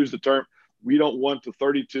we use the term, we don't want the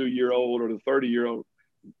 32-year-old or the 30-year-old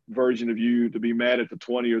version of you to be mad at the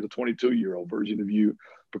 20 or the 22-year-old version of you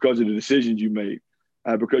because of the decisions you made.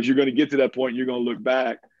 Because you're going to get to that point and you're going to look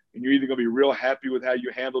back and you're either going to be real happy with how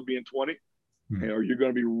you handled being 20 or you're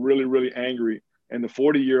going to be really, really angry. And the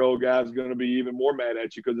 40-year-old guy is going to be even more mad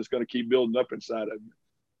at you because it's going to keep building up inside of you.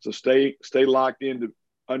 So stay locked into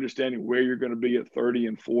understanding where you're going to be at 30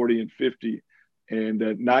 and 40 and 50,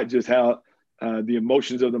 and not just how the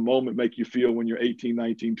emotions of the moment make you feel when you're 18,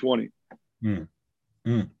 19, 20.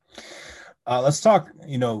 Let's talk,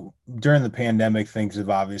 during the pandemic, things have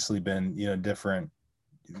obviously been, different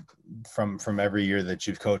from every year that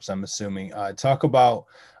you've coached, I'm assuming. Talk about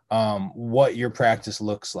what your practice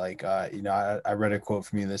looks like. I read a quote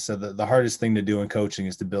from you that said that the hardest thing to do in coaching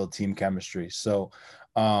is to build team chemistry. So,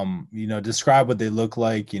 describe what they look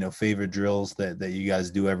like, favorite drills that you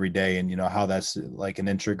guys do every day, and, how that's like an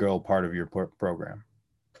integral part of your program.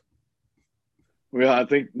 Well, I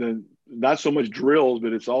think not so much drills,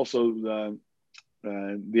 but it's also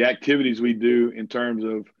the activities we do in terms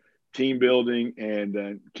of team building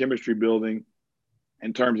and chemistry building,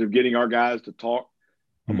 in terms of getting our guys to talk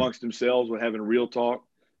amongst themselves with having real talk.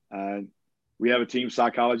 We have a team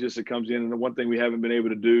psychologist that comes in, and the one thing we haven't been able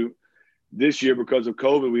to do this year because of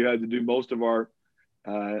COVID, we had to do most of our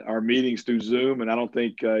meetings through Zoom, and I don't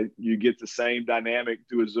think you get the same dynamic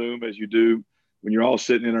through a Zoom as you do when you're all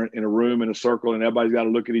sitting in a room in a circle and everybody's got to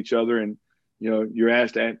look at each other, and you're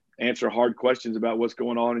asked to answer hard questions about what's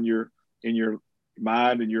going on in your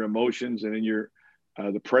mind and your emotions and in your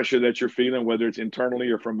the pressure that you're feeling, whether it's internally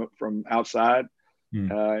or from outside.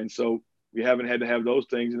 And so we haven't had to have those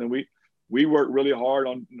things, and then we work really hard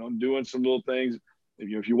on doing some little things.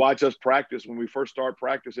 If you watch us practice, when we first start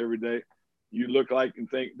practice every day, you look like and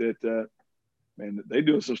think that man, they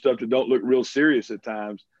doing some stuff that don't look real serious at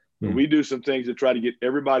times. But we do some things to try to get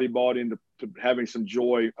everybody bought into having some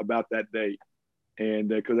joy about that day. And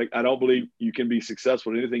because I don't believe you can be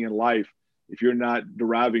successful in anything in life if you're not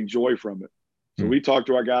deriving joy from it. So we talk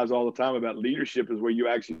to our guys all the time about leadership is where you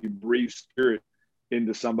actually breathe spirit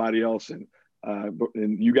into somebody else. And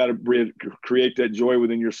you got to create that joy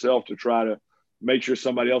within yourself to try to make sure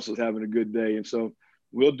somebody else is having a good day. And so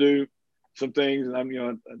we'll do some things,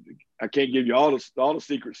 and I can't give you all the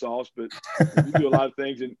secret sauce, but we do a lot of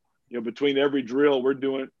things. And between every drill, we're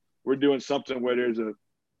doing something where there's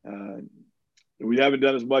we haven't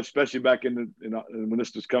done as much, especially back when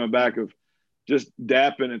this was coming back, of just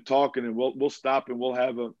dapping and talking, and we'll stop and we'll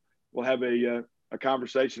have a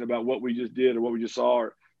conversation about what we just did or what we just saw,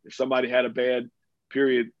 or if somebody had a bad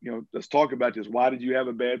period, let's talk about this. Why did you have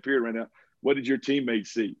a bad period right now? What did your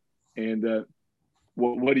teammates see? And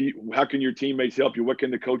how can your teammates help you? What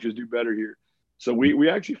can the coaches do better here? So we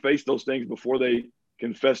actually face those things before they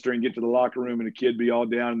can fester and get to the locker room and the kid be all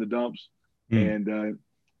down in the dumps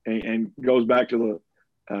and goes back to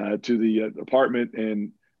the apartment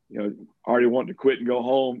and already wanting to quit and go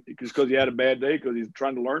home just because he had a bad day because he's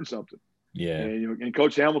trying to learn something. Yeah. And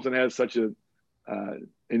Coach Hamilton has such an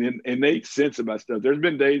innate sense about stuff. There's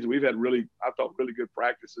been days we've had really good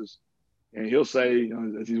practices, and he'll say,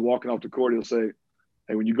 as he's walking off the court, he'll say,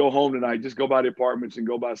 "Hey, when you go home tonight, just go by the apartments and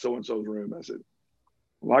go by so-and-so's room." I said,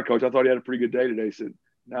 "Why, Coach? I thought he had a pretty good day today." He said,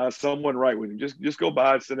 "No, someone right with him. Just go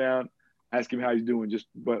by, sit down, ask him how he's doing,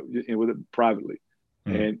 with it privately."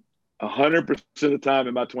 And 100% of the time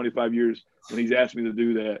in my 25 years, when he's asked me to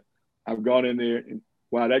do that, I've gone in there and,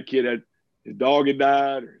 wow, that kid his dog had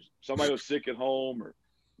died, or somebody was sick at home, or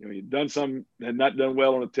he'd had not done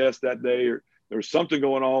well on a test that day, or there was something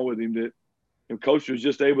going on with him that Coach was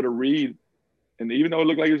just able to read. And even though it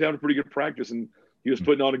looked like he was having a pretty good practice and he was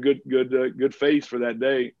putting on a good face for that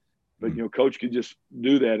day, but Coach could just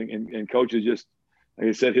do that. And Coach is just, like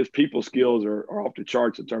I said, his people skills are off the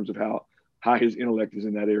charts in terms of how high his intellect is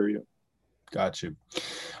in that area. Got you.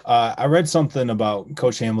 I read something about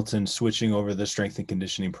Coach Hamilton switching over the strength and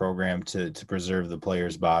conditioning program to preserve the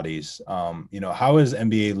players' bodies. How has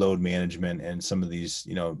NBA load management and some of these,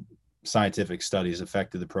 scientific studies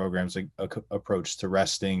affected the program's approach to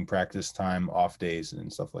resting, practice time, off days,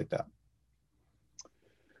 and stuff like that?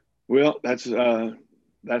 Well, that's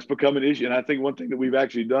become an issue. And I think one thing that we've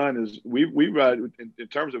actually done is in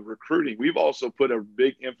terms of recruiting, we've also put a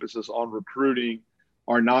big emphasis on recruiting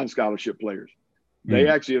our non-scholarship players. They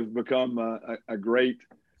actually have become a great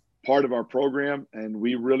part of our program, and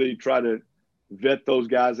we really try to vet those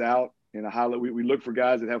guys out in a highlight. We look for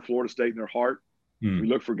guys that have Florida State in their heart. We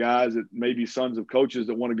look for guys that may be sons of coaches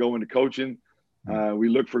that want to go into coaching. We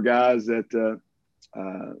look for guys that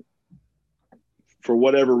for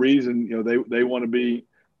whatever reason, they want to be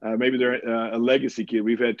maybe they're a legacy kid.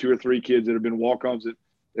 We've had 2 or 3 kids that have been walk-ons that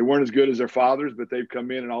they weren't as good as their fathers, but they've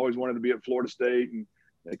come in and always wanted to be at Florida State, and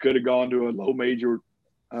they could have gone to a low major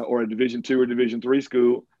or a Division II or Division III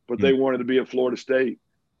school, but they wanted to be at Florida State.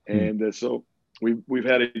 And so we've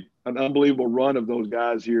had an unbelievable run of those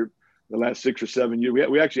guys here the last 6 or 7 years.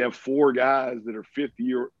 We actually have 4 guys that are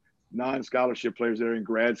fifth-year non-scholarship players that are in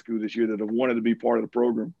grad school this year that have wanted to be part of the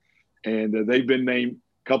program. And they've been named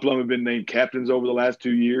 – a couple of them have been named captains over the last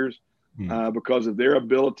 2 years because of their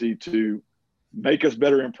ability to make us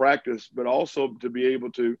better in practice, but also to be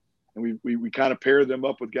able to – and we kind of pair them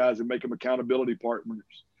up with guys and make them accountability partners.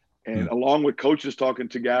 And along with coaches talking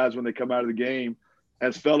to guys when they come out of the game,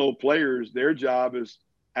 as fellow players, their job is,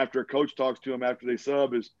 after a coach talks to them after they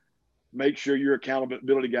sub, is make sure your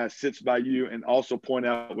accountability guy sits by you and also point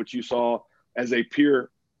out what you saw as a peer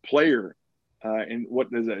player. And what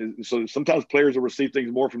is that? So sometimes players will receive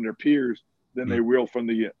things more from their peers than they will from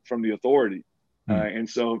the authority. And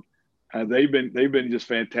so they've been just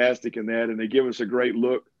fantastic in that, and they give us a great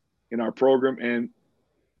look in our program, and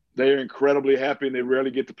they're incredibly happy, and they rarely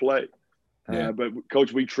get to play. But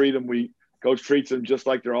Coach, Coach treats them just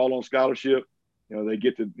like they're all on scholarship. They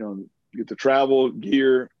get to travel,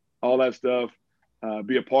 gear, all that stuff,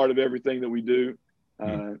 be a part of everything that we do.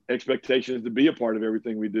 Expectations to be a part of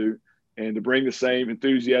everything we do, and to bring the same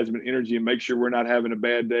enthusiasm and energy and make sure we're not having a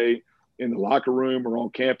bad day in the locker room or on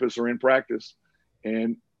campus or in practice.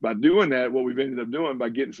 And by doing that, what we've ended up doing by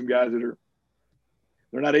getting some guys that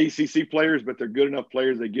they're not ACC players, but they're good enough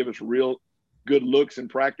players. They give us real good looks in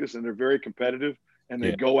practice, and they're very competitive. And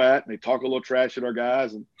they go and they talk a little trash at our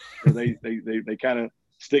guys, and they kind of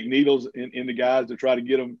stick needles in the guys to try to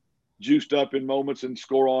get them juiced up in moments and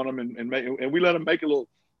score on them, and we let them make a little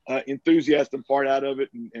enthusiasm part out of it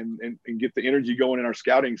and get the energy going in our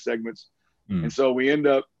scouting segments. And so we end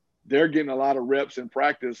up they're getting a lot of reps in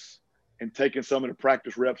practice and taking some of the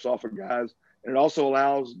practice reps off of guys. And it also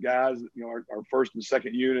allows guys, our first and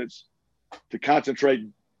second units to concentrate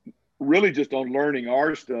really just on learning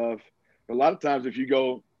our stuff. A lot of times if you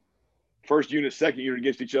go first unit, second unit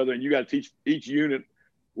against each other and you got to teach each unit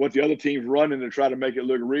what the other team's running to try to make it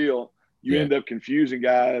look real, you end up confusing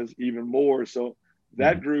guys even more. So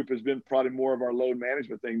that group has been probably more of our load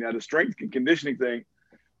management thing. Now, the strength and conditioning thing,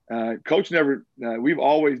 Coach we've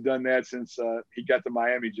always done that since he got the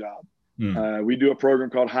Miami job. We do a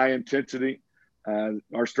program called High Intensity.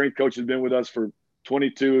 Our strength coach has been with us for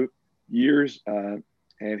 22 years, and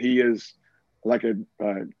he is like a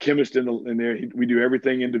chemist in there. We do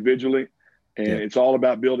everything individually, and it's all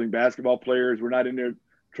about building basketball players. We're not in there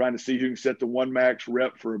trying to see who can set the one max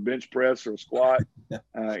rep for a bench press or a squat.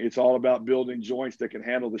 It's all about building joints that can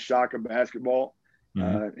handle the shock of basketball.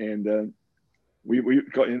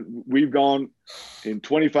 We've gone in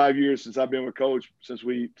 25 years since I've been with Coach, since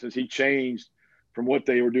he changed from what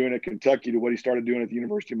they were doing at Kentucky to what he started doing at the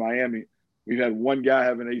University of Miami. We've had one guy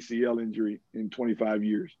have an ACL injury in 25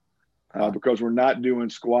 years because we're not doing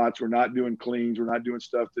squats, we're not doing cleans, we're not doing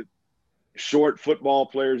stuff that short football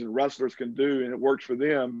players and wrestlers can do, and it works for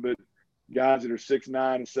them. But guys that are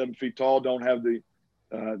 6'9" and 7 feet tall don't have the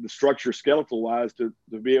structure skeletal wise to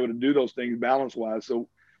be able to do those things balance wise. So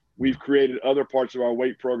we've created other parts of our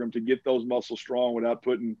weight program to get those muscles strong without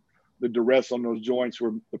putting the duress on those joints,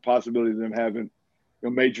 where the possibility of them having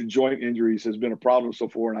major joint injuries has been a problem so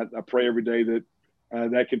far. And I pray every day that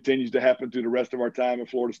that continues to happen through the rest of our time at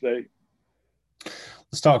Florida State.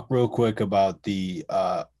 Let's talk real quick about the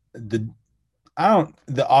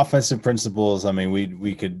offensive principles. I mean,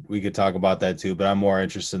 we could talk about that too, but I'm more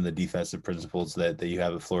interested in the defensive principles that you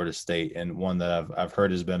have at Florida State. And one that I've heard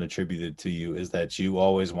has been attributed to you is that you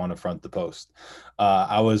always want to front the post.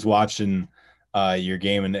 I was watching your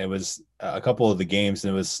game, and it was a couple of the games,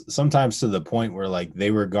 and it was sometimes to the point where like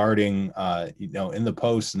they were guarding in the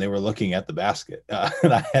post and they were looking at the basket,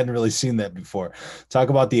 and I hadn't really seen that before. Talk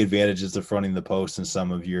about the advantages of fronting the post and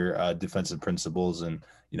some of your defensive principles, and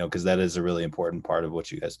because that is a really important part of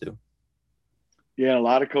what you guys do. Yeah, a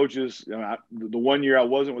lot of coaches. The 1 year I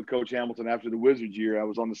wasn't with Coach Hamilton after the Wizards year, I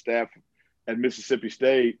was on the staff at Mississippi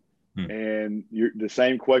State, and the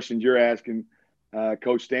same questions you're asking,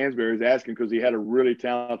 Coach Stansbury is asking, because he had a really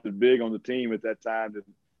talented big on the team at that time that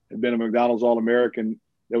had been a McDonald's All-American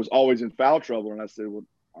that was always in foul trouble. And I said, well,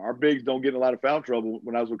 our bigs don't get in a lot of foul trouble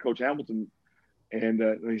when I was with Coach Hamilton. And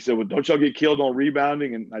he said, well, don't y'all get killed on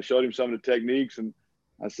rebounding? And I showed him some of the techniques. And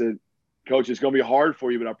I said, Coach, it's going to be hard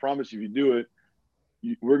for you, but I promise you, if you do it,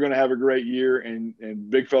 we're going to have a great year, and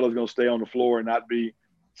big fella's going to stay on the floor and not be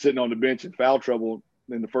sitting on the bench in foul trouble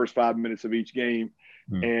in the first 5 minutes of each game.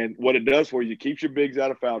 And what it does for you, it keeps your bigs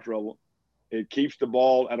out of foul trouble. It keeps the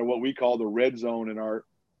ball out of what we call the red zone in our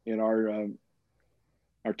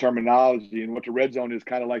terminology. And what the red zone is,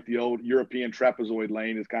 kind of like the old European trapezoid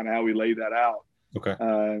lane, is kind of how we lay that out. Okay.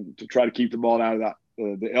 To try to keep the ball out of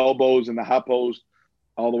the elbows and the high post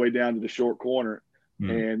all the way down to the short corner.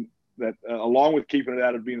 And that along with keeping it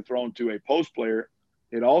out of being thrown to a post player,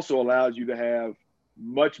 it also allows you to have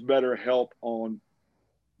much better help on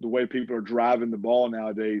the way people are driving the ball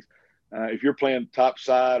nowadays. If you're playing top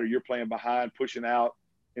side or you're playing behind, pushing out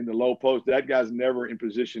in the low post, that guy's never in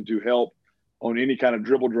position to help on any kind of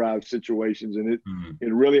dribble drive situations. And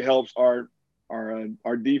it really helps our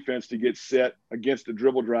defense to get set against the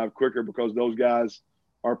dribble drive quicker, because those guys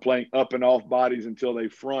are playing up and off bodies until they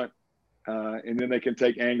front. And then they can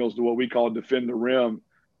take angles to what we call defend the rim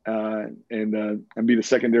and be the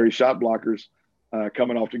secondary shot blockers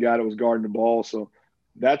coming off the guy that was guarding the ball. So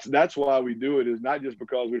that's why we do it, is not just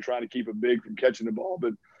because we're trying to keep a big from catching the ball,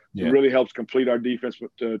 but it really helps complete our defense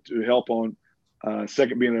to help on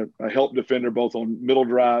second, being a help defender both on middle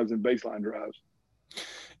drives and baseline drives.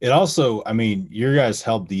 It also, I mean, your guys'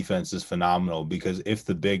 help defense is phenomenal, because if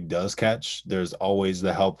the big does catch, there's always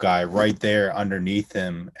the help guy right there underneath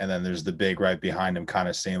him, and then there's the big right behind him kind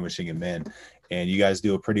of sandwiching him in. And you guys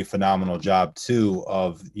do a pretty phenomenal job too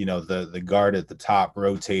of, the guard at the top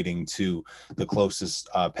rotating to the closest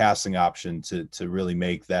passing option to really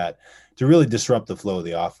make that, to really disrupt the flow of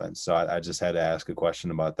the offense. So I just had to ask a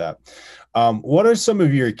question about that. What are some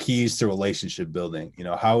of your keys to relationship building?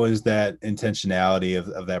 How has that intentionality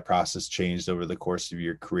of that process changed over the course of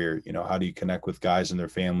your career? How do you connect with guys and their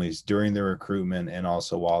families during their recruitment and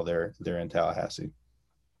also while they're in Tallahassee?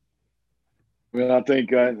 Well, I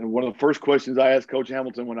think one of the first questions I asked Coach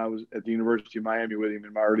Hamilton when I was at the University of Miami with him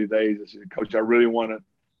in my early days, I said, Coach, I really want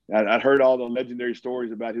to – I'd heard all the legendary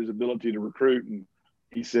stories about his ability to recruit, and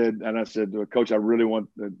he said, and I said, Coach, I really want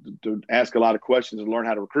to ask a lot of questions and learn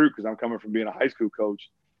how to recruit because I'm coming from being a high school coach.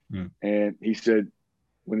 And he said,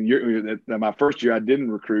 my first year I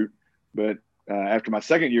didn't recruit, but after my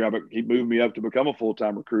second year, he moved me up to become a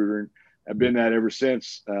full-time recruiter, and I've been that ever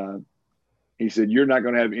since. He said, you're not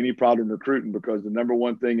going to have any problem recruiting because the number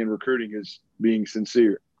one thing in recruiting is being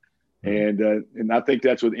sincere. And I think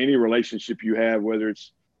that's with any relationship you have, whether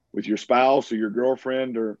it's with your spouse or your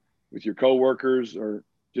girlfriend or with your coworkers or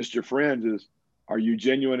just your friends, is are you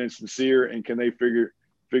genuine and sincere, and can they figure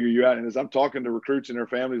you out? And as I'm talking to recruits and their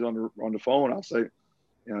families on the phone, I'll say,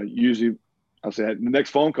 usually I'll say, the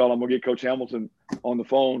next phone call, I'm going to get Coach Hamilton on the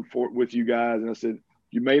phone with you guys. And I said,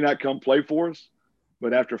 you may not come play for us,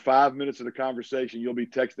 but after 5 minutes of the conversation, you'll be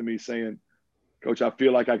texting me saying, Coach, I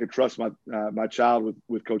feel like I could trust my child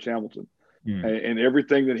with Coach Hamilton. And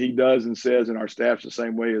everything that he does and says, and our staff's the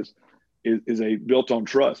same way, is built on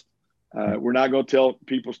trust. We're not going to tell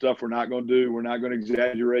people stuff we're not going to do. We're not going to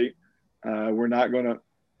exaggerate. We're not going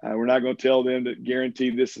to tell them to guarantee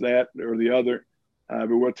this, that, or the other. But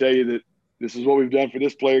we'll tell you that this is what we've done for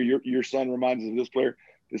this player. Your son reminds us of this player.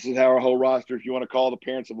 This is how our whole roster. If you want to call the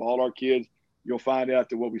parents of all our kids, you'll find out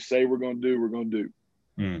that what we say we're going to do, we're going to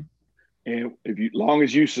do. And long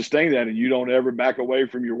as you sustain that and you don't ever back away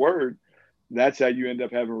from your word, that's how you end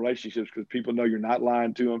up having relationships, because people know you're not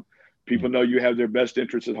lying to them. People know you have their best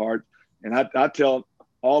interests at heart. And I tell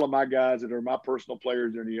all of my guys that are my personal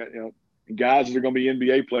players, and guys that are going to be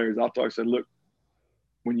NBA players, I said, look,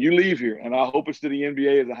 when you leave here, and I hope it's to the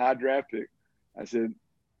NBA as a high draft pick, I said,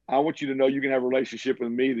 I want you to know you can have a relationship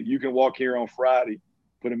with me, that you can walk here on Friday,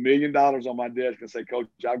 put $1 million on my desk and say, Coach,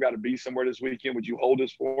 I've got to be somewhere this weekend. Would you hold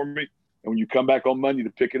this for me? And when you come back on Monday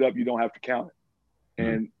to pick it up, you don't have to count it.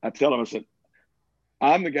 And I tell them, I said,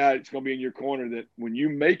 I'm the guy that's going to be in your corner, that when you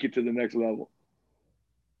make it to the next level,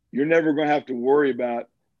 you're never going to have to worry about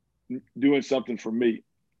doing something for me.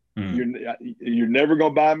 You're never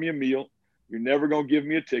going to buy me a meal. You're never going to give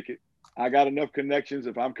me a ticket. I got enough connections.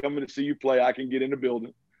 If I'm coming to see you play, I can get in the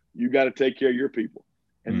building. You got to take care of your people.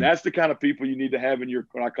 And that's the kind of people you need to have in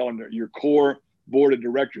what I call them, your core board of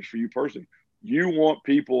directors for you personally. You want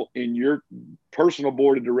people in your personal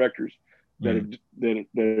board of directors that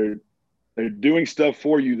are doing stuff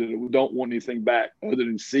for you that don't want anything back other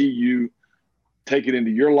than see you take it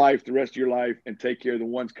into your life, the rest of your life, and take care of the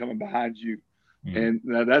ones coming behind you. And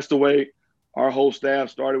that's the way our whole staff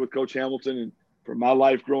started with Coach Hamilton. And for my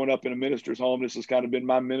life growing up in a minister's home, this has kind of been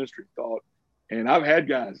my ministry thought. And I've had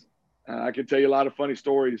guys, I can tell you a lot of funny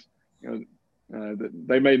stories, that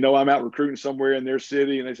they may know I'm out recruiting somewhere in their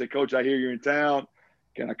city, and they say, Coach, I hear you're in town.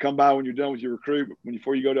 Can I come by when you're done with your recruit?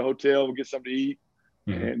 Before you go to the hotel, we'll get something to eat.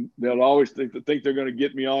 And they'll always think they're going to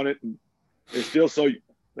get me on it. And they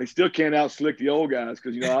still can't out-slick the old guys,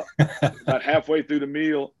 because, about halfway through the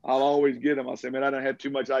meal, I'll always get them. I'll say, man, I done had too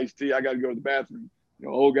much iced tea. I got to go to the bathroom.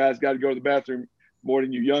 Old guys got to go to the bathroom more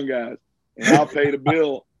than you young guys. And I'll pay the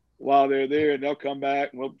bill while they're there, and they'll come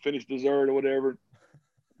back and we'll finish dessert or whatever.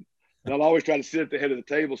 They'll always try to sit at the head of the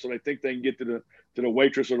table so they think they can get to the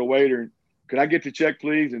waitress or the waiter. And, could I get the check,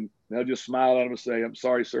 please? And they'll just smile at them and say, I'm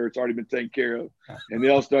sorry, sir, it's already been taken care of. And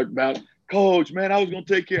they'll start about, Coach, man, I was going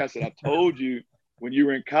to take care. I said, I told you when you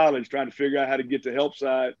were in college trying to figure out how to get the help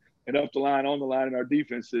side and up the line, on the line in our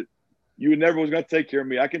defense, that you never was going to take care of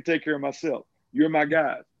me. I can take care of myself. You're my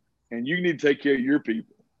guys, and you need to take care of your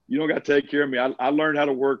people. You don't got to take care of me. I learned how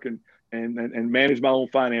to work and manage my own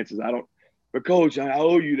finances. But Coach, I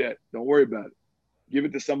owe you that. Don't worry about it. Give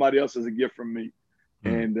it to somebody else as a gift from me.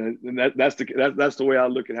 And that's the way I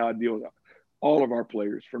look at how I deal with all of our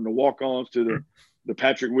players, from the walk-ons to the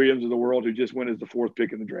Patrick Williams of the world, who just went as the 4th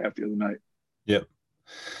pick in the draft the other night. Yep.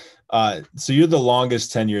 So you're the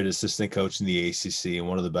longest tenured assistant coach in the ACC and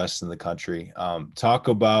one of the best in the country. Talk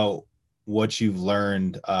about what you've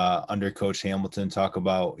learned under Coach Hamilton. Talk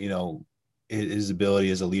about, his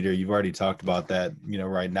ability as a leader. You've already talked about that,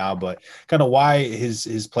 right now, but kind of why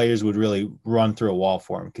his players would really run through a wall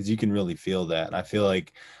for him, because you can really feel that. And I feel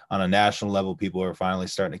like on a national level, people are finally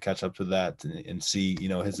starting to catch up to that and see,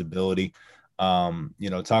 his ability.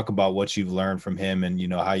 Talk about what you've learned from him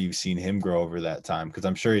and, how you've seen him grow over that time, because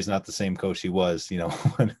I'm sure he's not the same coach he was,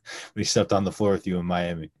 when he stepped on the floor with you in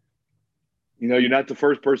Miami. You're not the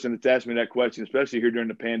first person that's asked me that question, especially here during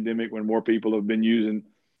the pandemic, when more people have been using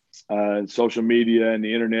social media and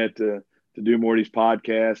the internet to do more of these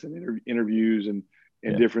podcasts and interviews and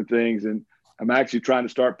different things. And I'm actually trying to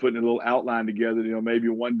start putting a little outline together, maybe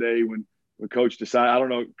one day when Coach decides, I don't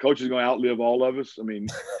know, Coach is going to outlive all of us. I mean,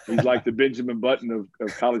 he's like the Benjamin Button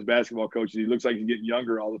of college basketball coaches. He looks like he's getting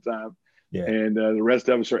younger all the time. Yeah. And the rest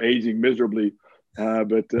of us are aging miserably.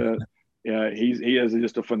 But he has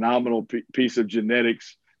just a phenomenal piece of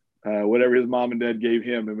genetics. Whatever his mom and dad gave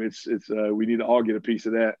him, I mean, it's we need to all get a piece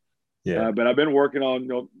of that. Yeah. But I've been working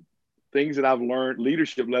on things that I've learned,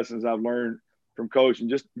 leadership lessons I've learned from Coach, and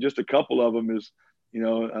just a couple of them is,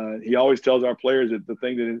 he always tells our players that the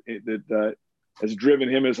thing that has driven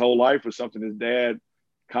him his whole life was something his dad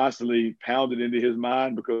constantly pounded into his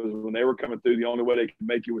mind, because when they were coming through, the only way they could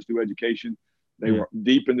make it was through education. They were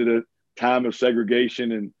deep into the time of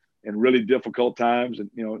segregation and really difficult times. And,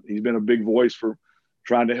 he's been a big voice for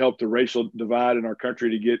trying to help the racial divide in our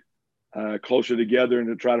country to get closer together and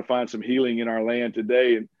to try to find some healing in our land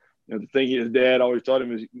today. And the thing his dad always taught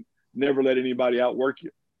him is never let anybody outwork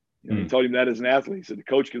you. He told him that as an athlete. He said the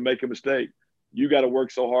coach can make a mistake. You got to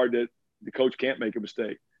work so hard that the coach can't make a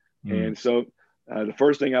mistake. And so the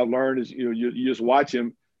first thing I've learned is, you just watch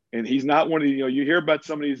him, and he's not one of the, you hear about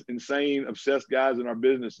some of these insane, obsessed guys in our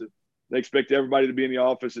business that they expect everybody to be in the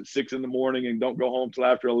office at 6 a.m. and don't go home till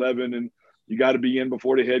after 11. And you got to be in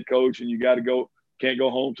before the head coach, and you got to can't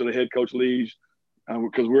go home till the head coach leaves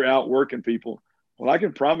because we're out working people. Well, I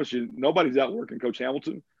can promise you, nobody's out working Coach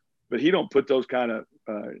Hamilton, but he don't put those kind of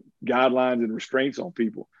guidelines and restraints on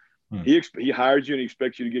people. He hires you and he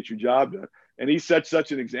expects you to get your job done. And he sets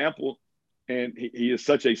such an example, and he is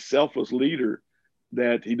such a selfless leader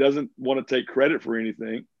that he doesn't want to take credit for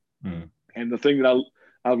anything. And the thing that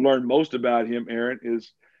I've learned most about him, Aaron,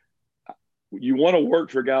 is you want to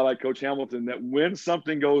work for a guy like Coach Hamilton, that when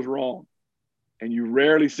something goes wrong, and you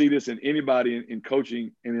rarely see this in anybody in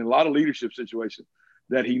coaching and in a lot of leadership situations,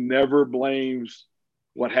 that he never blames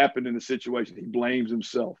what happened in the situation. He blames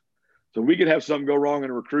himself. So we could have something go wrong in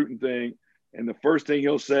a recruiting thing, and the first thing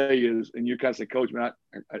he'll say is, and you kind of say, Coach, man,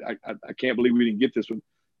 I can't believe we didn't get this one.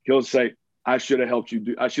 He'll say, I should have helped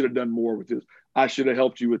you. I should have done more with this. I should have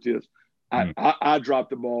helped you with this. I dropped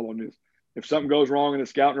the ball on this. If something goes wrong in a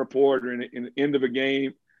scouting report or in the end of a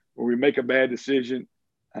game where we make a bad decision,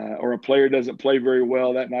 or a player doesn't play very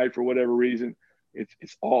well that night for whatever reason,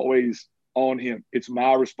 it's always on him. It's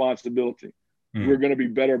my responsibility. We're going to be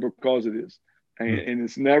better because of this. And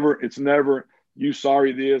it's never you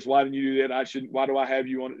sorry this, why didn't you do that? Why do I have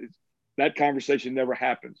you on it? That conversation never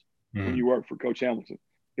happens when you work for Coach Hamilton.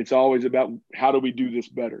 It's always about, how do we do this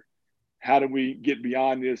better? How do we get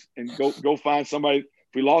beyond this and go find somebody?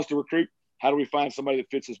 If we lost a recruit, how do we find somebody that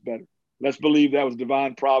fits us better? Let's believe that was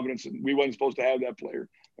divine providence and we wasn't supposed to have that player,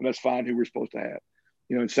 and let's find who we're supposed to have.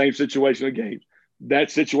 In the same situation of games, that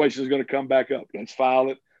situation is going to come back up. Let's file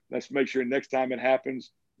it. Let's make sure next time it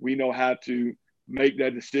happens, we know how to make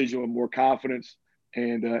that decision with more confidence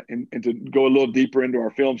and to go a little deeper into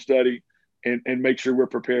our film study and make sure we're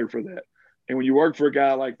prepared for that. And when you work for a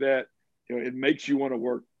guy like that, it makes you want to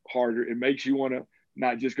work harder. It makes you want to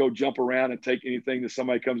not just go jump around and take anything that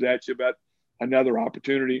somebody comes at you about another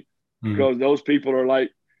opportunity, because those people are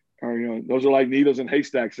like needles in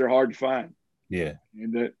haystacks. They're hard to find. Yeah.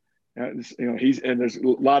 And there's a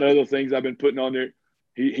lot of other things I've been putting on there.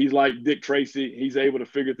 He's like Dick Tracy. He's able to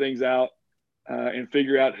figure things out and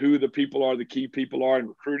figure out who the people are, the key people are in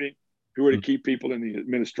recruiting, who are the key people in the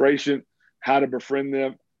administration, how to befriend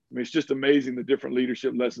them. I mean, it's just amazing the different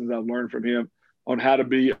leadership lessons I've learned from him on how to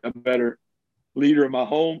be a better leader in my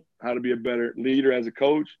home, how to be a better leader as a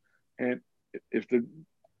coach. And if the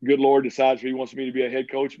good Lord decides he wants me to be a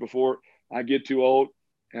head coach before I get too old,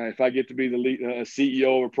 if I get to be the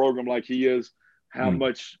CEO of a program like he is, how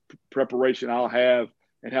much preparation I'll have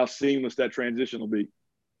and how seamless that transition will be.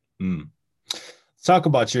 Let's talk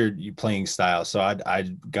about your playing style. So I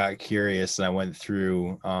got curious and I went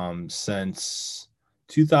through since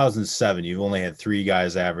 2007, you've only had 3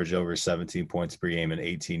 guys average over 17 points per game in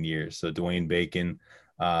 18 years. So Dwayne Bacon,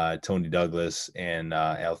 Tony Douglas, and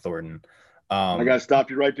Al Thornton. I got to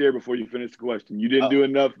stop you right there before you finish the question. You didn't do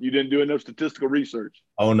enough. You didn't do enough statistical research.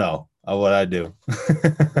 Oh no! What'd I do?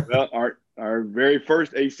 Well, our very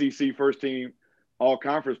first ACC first team all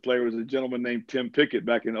conference player was a gentleman named Tim Pickett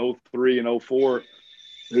back in 03 and 04,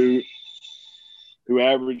 who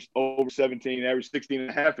averaged over 17, averaged 16 and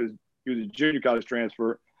a half. He was a junior college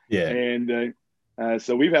transfer. Yeah. And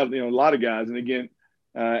so we've had a lot of guys. And again,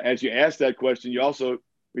 as you asked that question,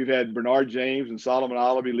 we've had Bernard James and Solomon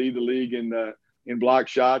Olaby lead the league in block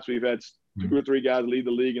shots. We've had 2 or 3 guys lead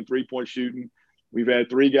the league in 3-point shooting. We've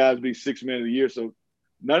had 3 guys be 6 men of the year. So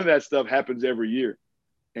none of that stuff happens every year.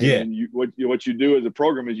 And what you do as a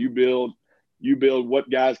program is you build what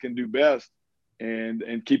guys can do best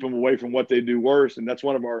and keep them away from what they do worse. And that's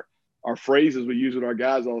one of our phrases we use with our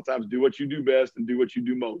guys all the time is do what you do best and do what you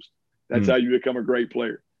do most. That's how you become a great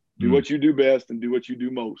player. Do what you do best and do what you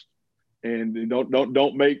do most. And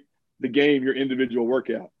don't make the game your individual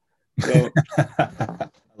workout. So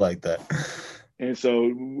I like that. And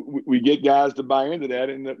so we get guys to buy into that,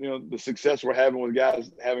 and the success we're having with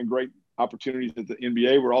guys having great opportunities at the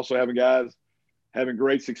NBA. We're also having guys having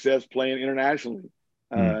great success playing internationally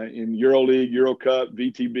in EuroLeague, Euro Cup,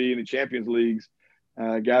 VTB, and the Champions Leagues.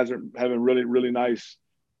 Guys are having really, really nice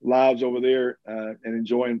lives over there and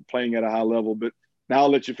enjoying playing at a high level. But now I'll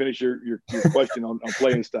let you finish your question on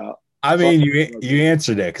playing style. I mean, you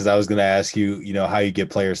answered it, because I was going to ask you, how you get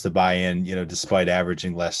players to buy in, despite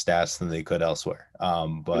averaging less stats than they could elsewhere.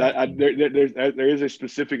 But there is a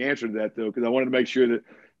specific answer to that, though, because I wanted to make sure that,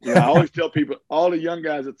 I always tell people, all the young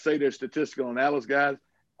guys that say they're statistical analysis guys,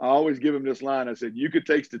 I always give them this line. I said, you could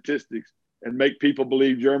take statistics and make people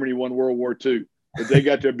believe Germany won World War II, but they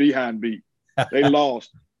got their behind beat. They lost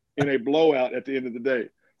in a blowout at the end of the day.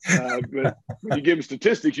 But when you give them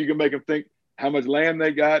statistics, you can make them think how much land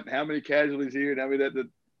they got, how many casualties here, and how many that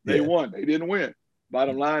they won. They didn't win.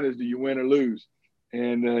 Bottom line is, do you win or lose?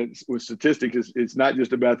 And with statistics, it's not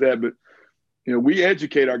just about that, but we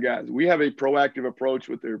educate our guys. We have a proactive approach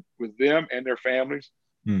with them and their families.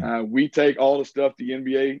 We take all the stuff the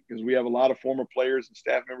NBA, because we have a lot of former players and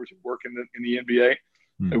staff members who work in the NBA.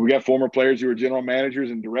 And we got former players who are general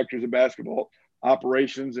managers and directors of basketball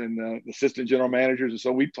operations and assistant general managers. And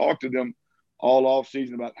so we talk to them all off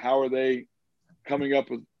season about how are they coming up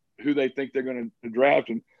with who they think they're going to draft.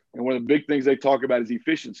 And one of the big things they talk about is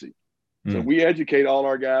efficiency. So we educate all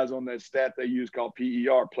our guys on that stat they use called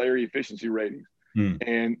PER, player efficiency ratings.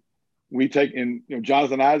 And we take in,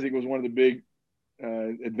 Jonathan Isaac was one of the big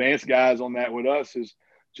advanced guys on that with us. Is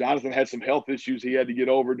Jonathan had some health issues he had to get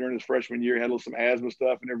over during his freshman year. He had some asthma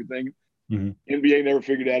stuff and everything. NBA never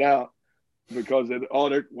figured that out, because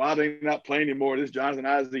why they not playing anymore? This Jonathan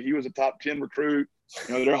Isaac, he was a top 10 recruit.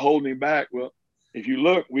 They're holding him back. Well, if you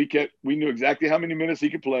look, we knew exactly how many minutes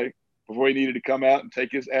he could play before he needed to come out and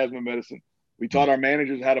take his asthma medicine. We taught our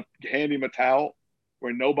managers how to hand him a towel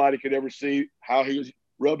where nobody could ever see how he was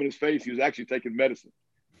rubbing his face. He was actually taking medicine.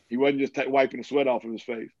 He wasn't just wiping the sweat off of his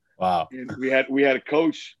face. Wow. And we had a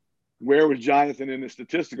coach. Where was Jonathan in the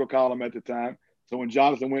statistical column at the time? So when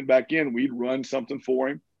Jonathan went back in, we'd run something for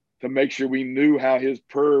him to make sure we knew how his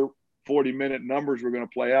per 40-minute numbers were going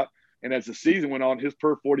to play out. And as the season went on, his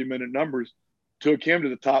per 40-minute numbers took him to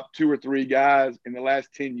the top 2 or 3 guys in the last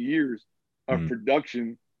 10 years of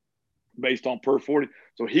production based on per 40.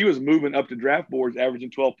 So he was moving up the draft boards, averaging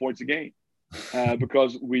 12 points a game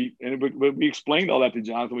because we explained all that to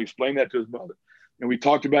Jonathan. We explained that to his brother. And we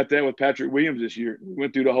talked about that with Patrick Williams this year. We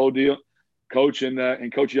went through the whole deal. Coach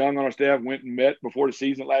and Coach Young on our staff went and met before the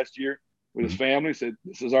season last year with his family, said,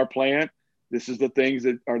 this is our plan. This is the things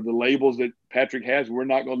that are the labels that Patrick has. We're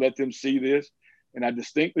not going to let them see this. And I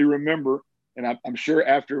distinctly remember, and I'm sure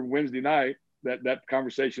after Wednesday night, that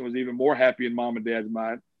conversation was even more happy in mom and dad's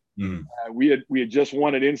mind. We had just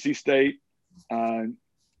won at NC State.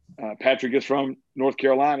 Patrick is from North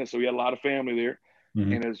Carolina, so we had a lot of family there.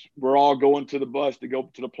 And as we're all going to the bus to go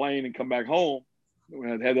to the plane and come back home, we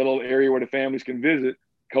had that little area where the families can visit.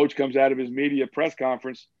 Coach comes out of his media press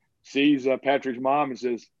conference, sees Patrick's mom, and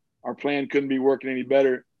says, our plan couldn't be working any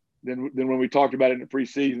better than when we talked about it in the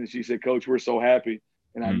preseason. And she said, Coach, we're so happy.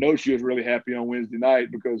 And I know she was really happy on Wednesday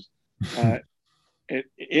night, because an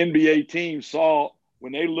NBA team saw,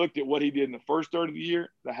 when they looked at what he did in the first third of the year,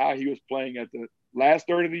 how he was playing at the last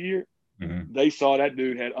third of the year, they saw that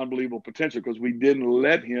dude had unbelievable potential, because we didn't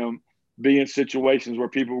let him be in situations where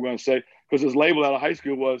people were going to say, because his label out of high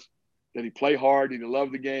school was that he played hard, he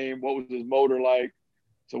loved the game, what was his motor like.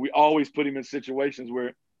 So we always put him in situations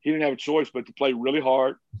where he didn't have a choice but to play really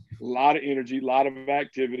hard, a lot of energy, a lot of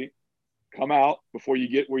activity, come out before you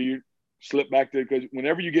get where you slip back there. Because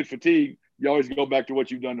whenever you get fatigued, you always go back to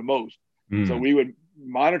what you've done the most. So we would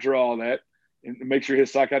monitor all that and make sure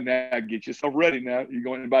his psych out. Now, get yourself ready. Now you're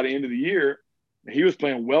going by the end of the year. He was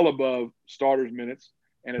playing well above starters minutes.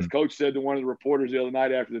 And as Coach said to one of the reporters the other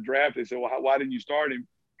night after the draft, they said, well, why didn't you start him?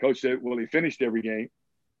 Coach said, well, he finished every game.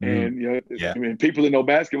 And, I mean, people that know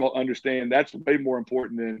basketball understand that's way more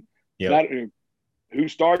important than not, who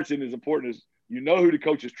starts in is important as who the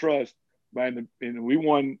coaches trust. And we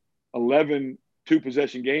won 11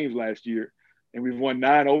 two-possession games last year, and we've won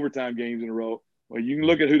 9 overtime games in a row. Well, you can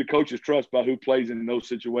look at who the coaches trust by who plays in those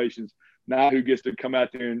situations, not who gets to come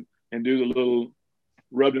out there and do the little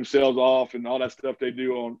rub themselves off and all that stuff they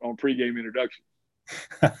do on pregame introduction.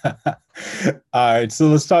 All right, so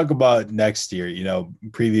let's talk about next year.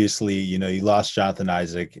 Previously, you lost Jonathan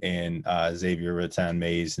Isaac and Xavier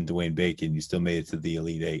Rattan-Mays and Dwayne Bacon. You still made it to the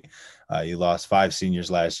Elite Eight. You lost 5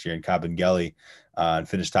 seniors last year in Kabengele and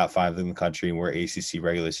finished top 5 in the country and were ACC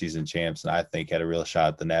regular season champs, and I think had a real shot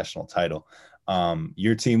at the national title.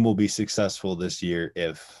 Your team will be successful this year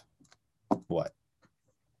if what?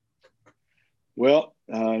 Well,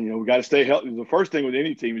 we got to stay healthy. The first thing with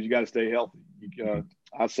any team is you got to stay healthy.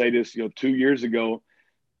 I say this, 2 years ago,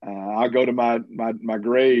 I go to my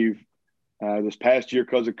grave this past year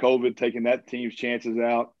because of COVID, taking that team's chances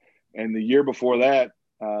out. And the year before that,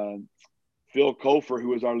 Phil Kofer, who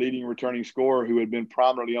was our leading returning scorer, who had been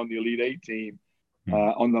prominently on the Elite Eight team,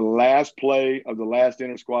 on the last play of the last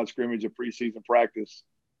inter-squad scrimmage of preseason practice,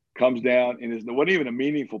 comes down and it wasn't even a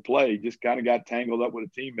meaningful play, just kind of got tangled up with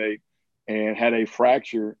a teammate and had a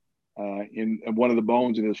fracture in one of the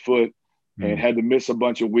bones in his foot and had to miss a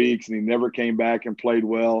bunch of weeks, and he never came back and played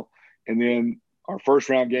well. And then our first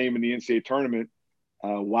round game in the NCAA tournament,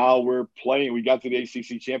 while we're playing, we got to the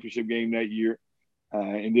ACC championship game that year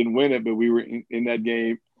and didn't win it, but we were in that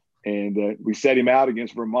game. And we set him out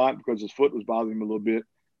against Vermont because his foot was bothering him a little bit.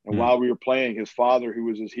 And while we were playing, his father, who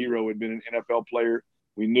was his hero, had been an NFL player.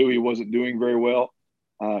 We knew he wasn't doing very well.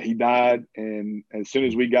 He died. And as soon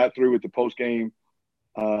as we got through with the post-game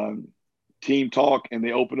team talk and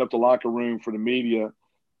they opened up the locker room for the media,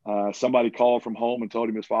 somebody called from home and told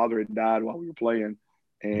him his father had died while we were playing.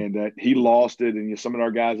 And he lost it. And some of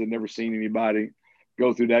our guys had never seen anybody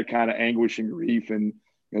go through that kind of anguish and grief. And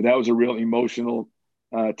that was a real emotional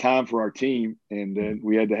time for our team. And then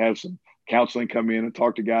we had to have some counseling come in and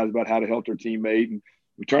talk to guys about how to help their teammate. And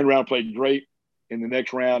we turned around and played great in the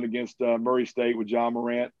next round against Murray State with John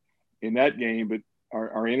Morant in that game. But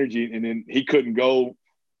our energy, and then he couldn't go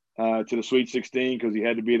to the Sweet 16 because he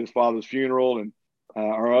had to be at his father's funeral. And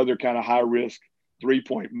our other kind of high-risk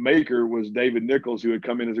three-point maker was David Nichols, who had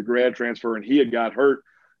come in as a grad transfer, and he had got hurt.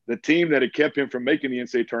 The team that had kept him from making the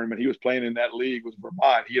NCAA tournament, he was playing in that league, was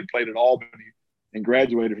Vermont. He had played at Albany and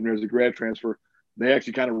graduated from there as a grad transfer. They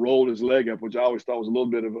actually kind of rolled his leg up, which I always thought was a little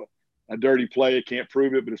bit of a dirty play. I can't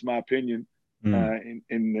prove it, but it's my opinion.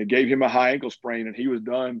 And they gave him a high ankle sprain, and he was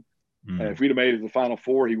done. If we'd have made it to the Final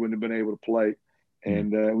Four, he wouldn't have been able to play.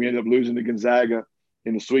 And we ended up losing to Gonzaga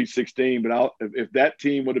in the Sweet 16. But if that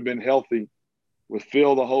team would have been healthy with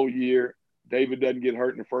Phil the whole year, David doesn't get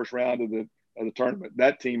hurt in the first round of the tournament,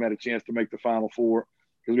 that team had a chance to make the Final Four,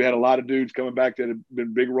 because we had a lot of dudes coming back that had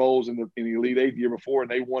been big roles in the Elite Eight the year before,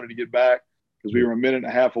 and they wanted to get back because we were a minute and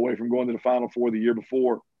a half away from going to the Final Four the year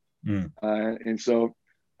before. And so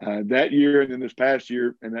that year and then this past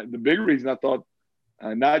year, and the big reason I thought,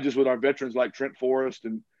 not just with our veterans like Trent Forrest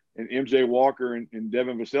and MJ Walker and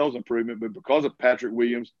Devin Vassell's improvement, but because of Patrick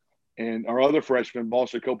Williams and our other freshman,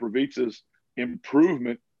 Balsa Koprivica's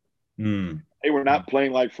improvement, they were not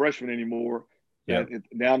playing like freshmen anymore.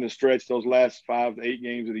 Down the stretch, those last 5 to 8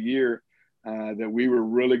 games of the year, that we were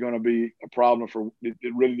really going to be a problem for. It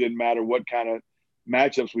really didn't matter what kind of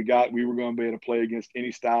matchups we got. We were going to be able to play against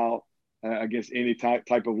any style, against any type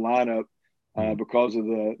of lineup because of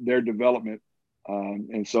their development.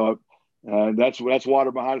 And so that's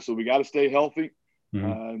water behind us. So we got to stay healthy.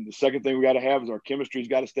 The second thing we got to have is our chemistry's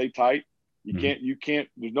got to stay tight. You can't.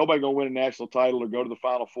 There's nobody going to win a national title or go to the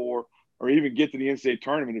Final Four or even get to the NCAA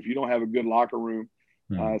tournament if you don't have a good locker room.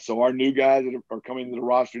 So our new guys that are coming to the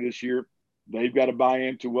roster this year, they've got to buy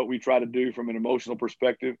into what we try to do from an emotional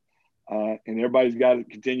perspective, and everybody's got to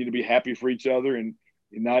continue to be happy for each other and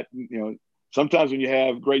not, sometimes when you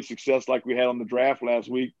have great success like we had on the draft last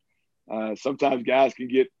week, sometimes guys can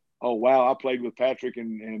get, oh wow, I played with Patrick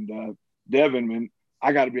and Devin, and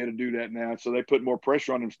I got to be able to do that now. So they put more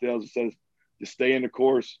pressure on themselves instead of just stay in the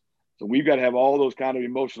course. So we've got to have all those kind of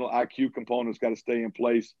emotional IQ components got to stay in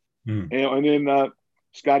place. And then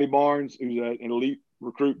Scotty Barnes, who's an elite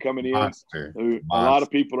recruit coming in. Monster. A lot of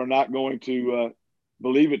people are not going to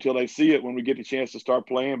believe it till they see it when we get the chance to start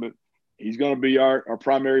playing, but he's going to be our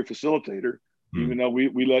primary facilitator. Even though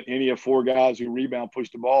we let any of 4 guys who rebound push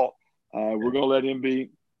the ball, we're going to let him be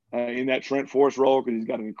in that Trent Forrest role because he's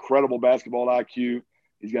got an incredible basketball IQ.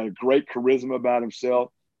 He's got a great charisma about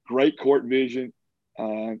himself, great court vision.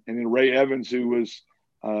 And then Ray Evans, who was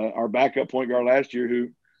our backup point guard last year, who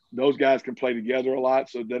those guys can play together a lot,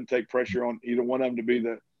 so it doesn't take pressure on either one of them to be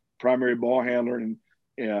the primary ball handler. And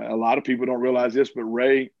a lot of people don't realize this, but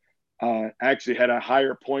Ray actually had a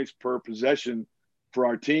higher points per possession for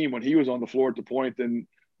our team when he was on the floor at the point than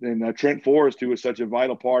Trent Forrest, who was such a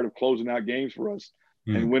vital part of closing out games for us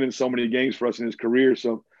and winning so many games for us in his career.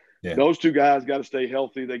 So those 2 guys got to stay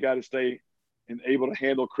healthy. They got to stay and able to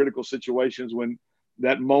handle critical situations when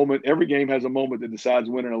that moment, every game has a moment that decides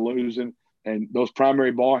winning or losing. And those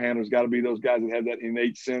primary ball handlers got to be those guys that have that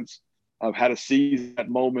innate sense of how to seize that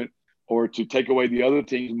moment or to take away the other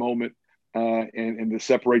team's moment and to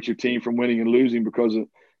separate your team from winning and losing because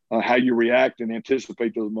of how you react and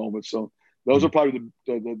anticipate those moments. So those are probably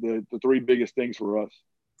the three biggest things for us.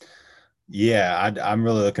 Yeah, I'm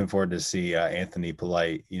really looking forward to see Anthony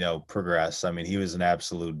Polite, progress. I mean, he was an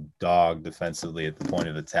absolute dog defensively at the point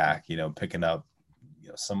of attack, picking up,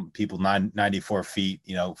 some people 94 feet,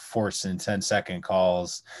 forcing 10-second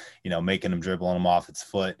calls, making him dribbling him off its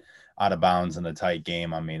foot out of bounds in a tight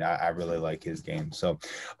game. I mean, I really like his game. So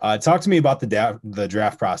talk to me about the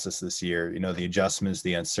draft process this year, the adjustments,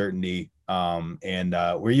 the uncertainty. And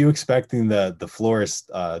were you expecting the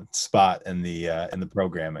florist spot in the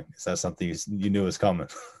programming? Is that something you knew was coming?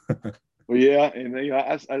 Well, yeah, and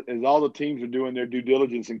as all the teams are doing their due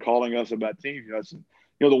diligence and calling us about teams,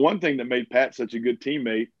 the one thing that made Pat such a good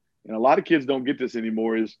teammate, and a lot of kids don't get this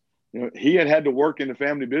anymore, is he had to work in the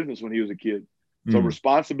family business when he was a kid. So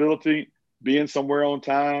responsibility, being somewhere on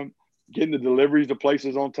time, getting the deliveries to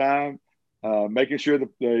places on time, making sure that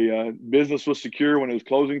the business was secure when it was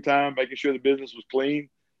closing time, making sure the business was clean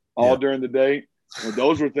all during the day.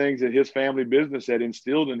 Those were things that his family business had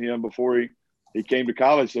instilled in him before he came to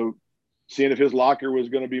college. So seeing if his locker was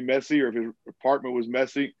going to be messy or if his apartment was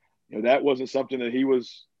messy, that wasn't something that he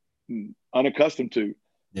was unaccustomed to.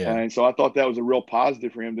 Yeah. And so I thought that was a real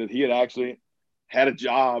positive for him, that he had actually had a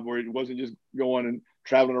job where it wasn't just going and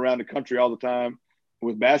traveling around the country all the time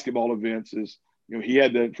with basketball events. He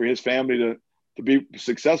had to, for his family to be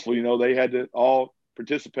successful, they had to all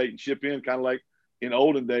participate and chip in, kind of like in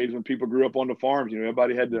olden days when people grew up on the farms.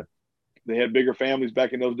 Everybody they had bigger families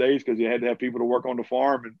back in those days because you had to have people to work on the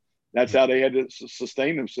farm, and that's how they had to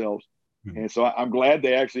sustain themselves. And so I'm glad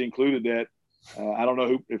they actually included that. I don't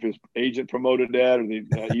know if his agent promoted that or the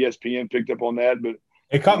ESPN picked up on that, but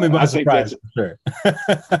it caught me by surprise. Sure.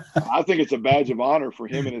 I think it's a badge of honor for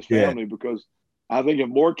him and his family, because I think if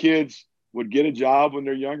more kids would get a job when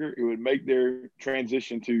they're younger, it would make their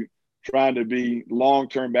transition to trying to be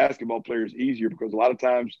long-term basketball players easier, because a lot of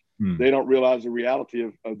times they don't realize the reality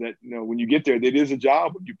of that. When you get there, it is a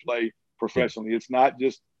job when you play professionally. It's not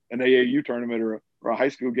just an AAU tournament or a high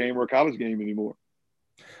school game or a college game anymore.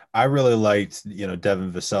 I really liked,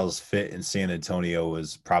 Devin Vassell's fit in San Antonio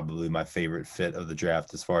was probably my favorite fit of the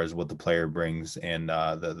draft as far as what the player brings and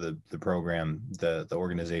the program, the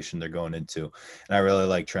organization they're going into. And I really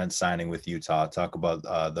like Trent signing with Utah. Talk about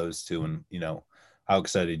those two and, how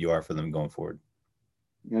excited you are for them going forward.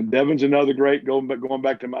 And Devin's another great, going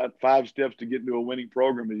back to my 5 steps to get into a winning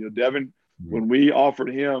program. Devin, when we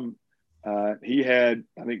offered him, he had,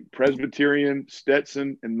 I think, Presbyterian,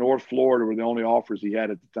 Stetson, and North Florida were the only offers he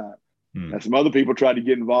had at the time. Now, some other people tried to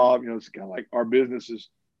get involved. It's kind of like our business is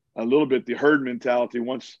a little bit the herd mentality.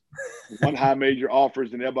 Once one high major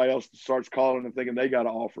offers, and everybody else starts calling and thinking they got to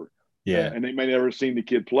offer. Yeah, and they may never have seen the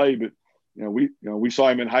kid play, but we saw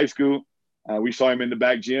him in high school. We saw him in the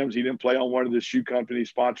back gyms. He didn't play on one of the shoe company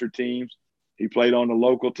sponsored teams. He played on the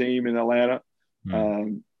local team in Atlanta,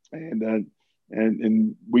 and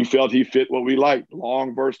we felt he fit what we liked: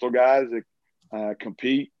 long, versatile guys that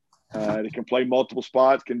compete, that can play multiple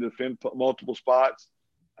spots, can defend multiple spots,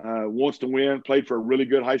 wants to win. Played for a really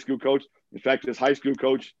good high school coach. In fact, his high school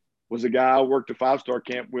coach was a guy I worked a 5-star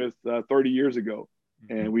camp with 30 years ago,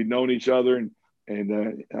 and we'd known each other.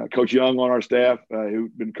 And Coach Young on our staff,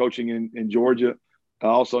 who'd been coaching in Georgia,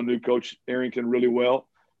 also knew Coach Arrington really well,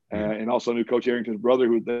 and also knew Coach Arrington's brother,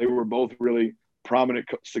 who they were both really prominent,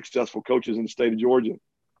 successful coaches in the state of Georgia.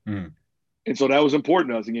 And so that was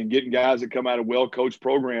important to us. Again, getting guys that come out of well-coached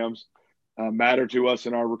programs matter to us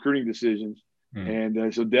in our recruiting decisions.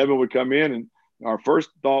 And so Devin would come in, and our first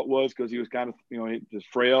thought was, because he was kind of, just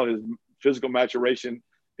frail, his physical maturation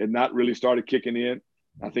had not really started kicking in.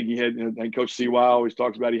 I think he had, and Coach CY always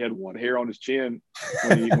talks about, he had one hair on his chin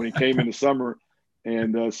when he came in the summer.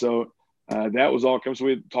 And so that was all coming. So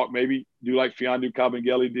we talked, maybe do like Fiondu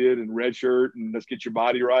Kabengele did and redshirt, and let's get your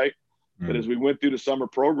body right. But as we went through the summer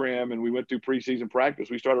program and we went through preseason practice,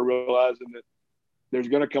 we started realizing that there's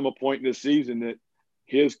going to come a point in this season that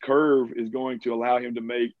his curve is going to allow him to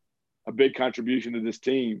make a big contribution to this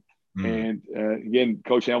team. And again,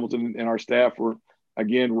 Coach Hamilton and our staff were,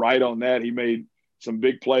 again, right on that. He made some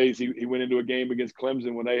big plays. He went into a game against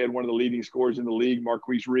Clemson when they had one of the leading scorers in the league,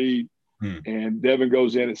 Marquise Reed. And Devin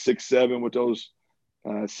goes in at 6'7" with those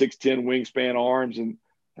 6'10" wingspan arms. And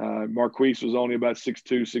Marquise was only about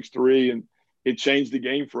 6'2", 6'3". And it changed the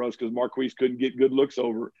game for us because Marquise couldn't get good looks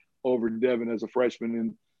over Devin as a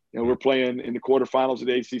freshman. And we're playing in the quarterfinals of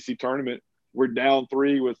the ACC tournament. We're down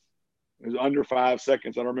 3 with it was under 5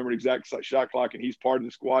 seconds. I don't remember the exact shot clock. And he's part of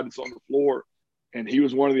the squad that's on the floor. And he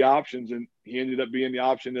was one of the options, and he ended up being the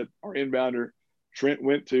option that our inbounder Trent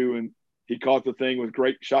went to, and he caught the thing with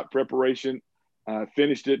great shot preparation,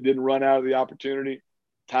 finished it, didn't run out of the opportunity,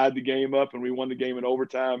 tied the game up, and we won the game in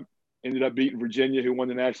overtime. ended up beating Virginia, who won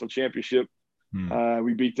the national championship. Hmm.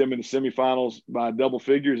 We beat them in the semifinals by double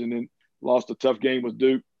figures, and then lost a tough game with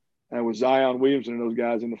Duke and with Zion Williamson and those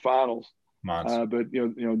guys in the finals. Monster. But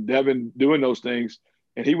Devin doing those things,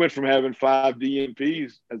 and he went from having 5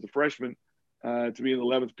 DNPs as a freshman to being the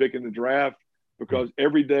 11th pick in the draft, because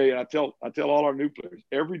every day, and I tell all our new players,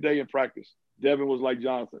 every day in practice, Devin was like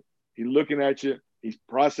Jonathan. He's looking at you, he's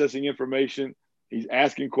processing information, he's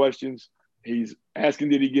asking questions, he's asking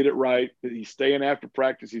did he get it right, he's staying after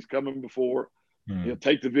practice, he's coming before. He'll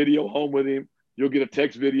take the video home with him. You'll get a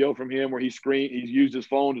text video from him where he's used his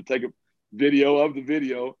phone to take a video of the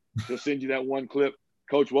video. He'll send you that one clip.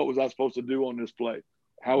 Coach, what was I supposed to do on this play?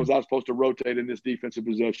 How was I supposed to rotate in this defensive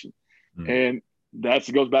possession? And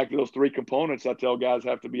that goes back to those 3 components I tell guys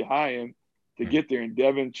have to be high in to get there. And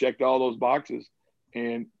Devin checked all those boxes,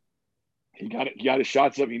 and he got his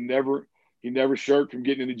shots up. He never shirked from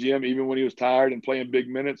getting in the gym, even when he was tired and playing big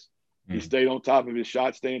minutes. He stayed on top of his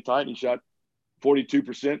shot, staying tight. And he shot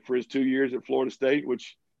 42% for his 2 years at Florida State,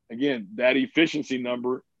 which, again, that efficiency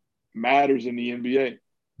number matters in the NBA.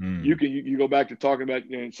 You go back to talking about,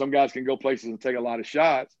 some guys can go places and take a lot of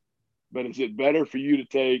shots, but is it better for you to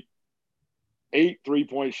take 8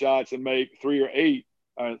 3-point shots and make 3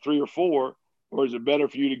 or 4, or is it better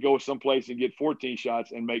for you to go someplace and get 14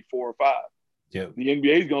 shots and make 4 or 5? Yep. The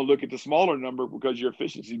NBA is going to look at the smaller number because your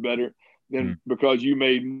efficiency is better than because you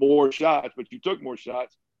made more shots, but you took more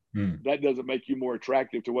shots. That doesn't make you more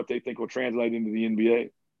attractive to what they think will translate into the NBA.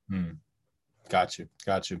 Got you.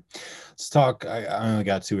 Let's talk. I only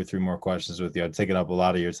got 2 or 3 more questions with you. I've taken up a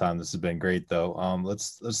lot of your time. This has been great, though.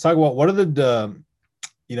 Let's talk about what are the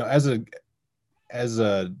as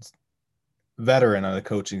a veteran on the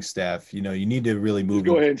coaching staff, you need to really move.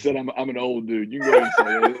 Just go ahead and say I'm an old dude. You can go ahead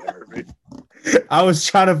and say it. I was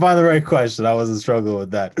trying to find the right question. I wasn't struggling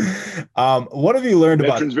with that. What have you learned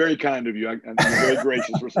about? Veterans? Very kind of you. I'm very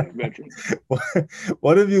gracious for saying veterans.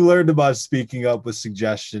 What have you learned about speaking up with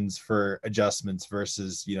suggestions for adjustments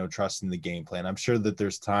versus, trusting the game plan? I'm sure that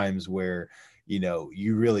there's times where,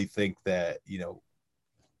 you really think that,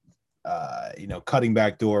 cutting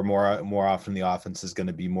back door more often the offense is going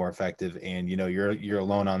to be more effective, and you're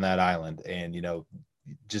alone on that island, and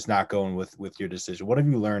just not going with your decision. What have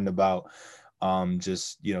you learned about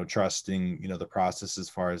just trusting the process as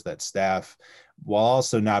far as that staff, while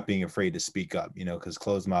also not being afraid to speak up, because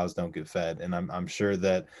closed mouths don't get fed, and I'm sure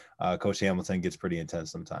that Coach Hamilton gets pretty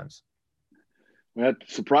intense sometimes. Well,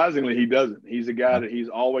 surprisingly, he doesn't. He's a guy that he's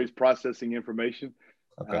always processing information.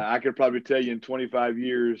 Okay. I could probably tell you in 25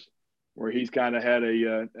 years where he's kind of had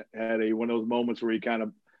a one of those moments where he kind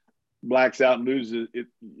of blacks out and loses it.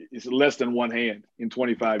 It's less than one hand in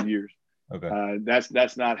 25 years. Okay.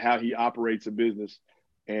 That's not how he operates a business.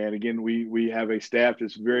 And again, we have a staff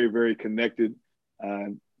that's very, very connected.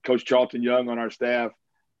 Coach Charlton Young on our staff,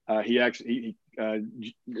 it's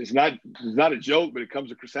not a joke, but it comes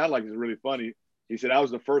to sound like it's really funny. He said I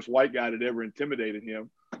was the first white guy that ever intimidated him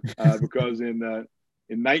because in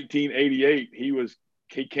 1988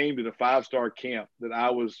 he came to the 5-star camp that I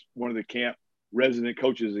was one of the camp resident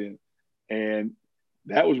coaches in, and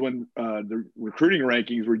that was when the recruiting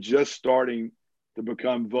rankings were just starting to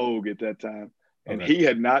become vogue at that time. And he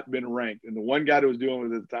had not been ranked. And the one guy that was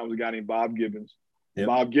doing it at the time was a guy named Bob Gibbons. Yep.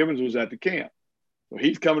 Bob Gibbons was at the camp. So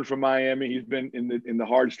he's coming from Miami. He's been in the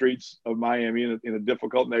hard streets of Miami in a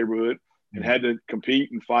difficult neighborhood and had to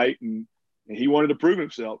compete and fight. And he wanted to prove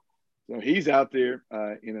himself. So he's out there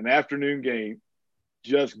in an afternoon game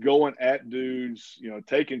just going at dudes,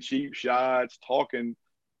 taking cheap shots, talking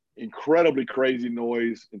incredibly crazy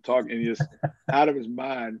noise and just out of his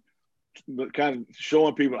mind, kind of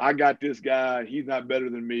showing people, I got this guy, he's not better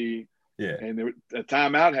than me. Yeah. And a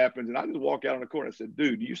timeout happens, and I just walk out on the court. I said,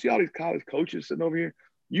 dude, do you see all these college coaches sitting over here?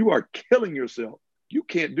 You are killing yourself. You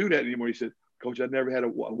can't do that anymore. He said, Coach, I've never had a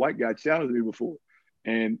white guy challenge me before.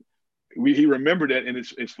 And he remembered that. And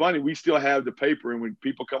it's funny, we still have the paper, and when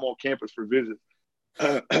people come on campus for visits,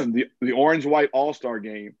 the orange-white all-star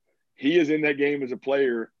game, he is in that game as a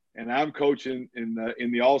player, and I'm coaching in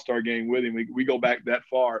the all-star game with him. We go back that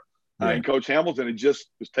far. Right. And Coach Hamilton had just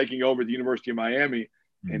was taking over at the University of Miami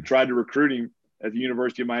and tried to recruit him at the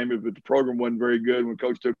University of Miami, but the program wasn't very good when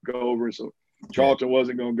Coach took over. So Charlton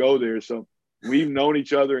wasn't going to go there. So we've known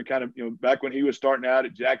each other, and kind of, back when he was starting out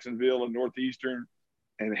at Jacksonville and Northeastern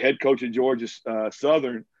and head coach at Georgia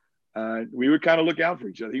Southern, we would kind of look out for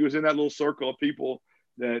each other. He was in that little circle of people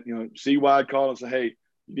that, CY would call and say, hey,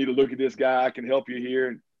 you need to look at this guy. I can help you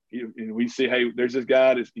here. And we see, hey, there's this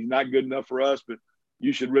guy he's not good enough for us, but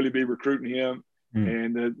you should really be recruiting him.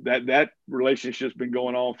 And that relationship's been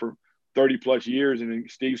going on for 30 plus years. And then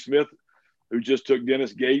Steve Smith who just took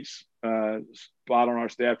Dennis Gates' spot on our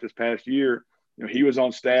staff this past year. He was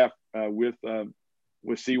on staff with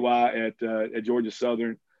CY at Georgia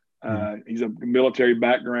Southern. He's a military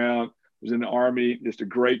background, was in the Army, just a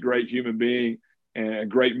great human being and a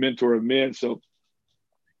great mentor of men. So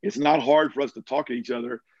it's not hard for us to talk to each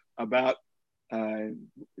other about. You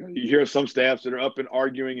hear some staffs that are up and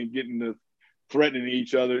arguing and getting to threatening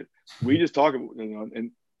each other. We just talk,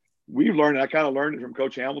 and we've learned. I kind of learned it from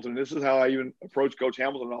Coach Hamilton. This is how I even approach Coach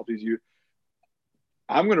Hamilton all these years.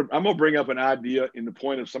 I'm gonna bring up an idea in the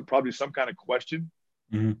point of some kind of question,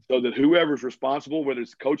 so that whoever's responsible, whether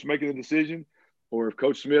it's the coach making the decision, or if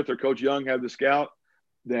Coach Smith or Coach Young have the scout,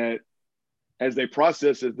 that as they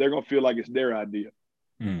process it, they're gonna feel like it's their idea.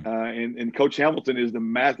 And Coach Hamilton is the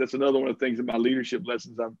math. That's another one of the things in my leadership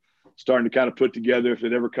lessons I'm starting to kind of put together. If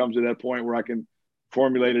it ever comes to that point where I can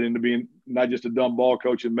formulate it into being not just a dumb ball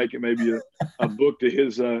coach and make it maybe a book to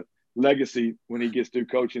his legacy when he gets through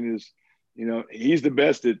coaching, is, he's the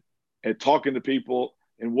best at talking to people,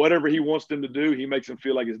 and whatever he wants them to do, he makes them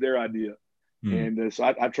feel like it's their idea. And so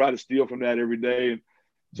I try to steal from that every day. And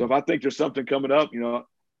so if I think there's something coming up,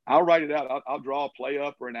 I'll write it out. I'll draw a play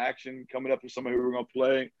up or an action coming up with somebody who we're going to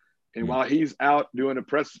play. And while he's out doing a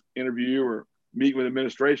press interview or meeting with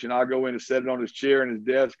administration, I'll go in and set it on his chair and his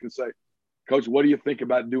desk and say, Coach, what do you think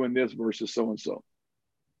about doing this versus so-and-so?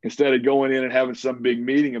 Instead of going in and having some big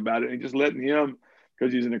meeting about it and just letting him,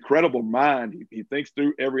 because he's an incredible mind. He thinks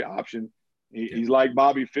through every option. He's like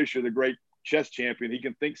Bobby Fischer, the great chess champion. He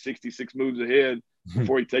can think 66 moves ahead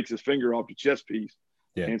before he takes his finger off the chess piece.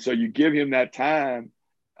 And so you give him that time.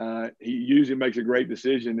 He usually makes a great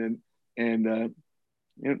decision, and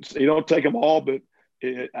you don't take them all, but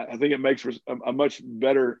I think it makes for a much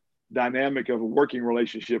better dynamic of a working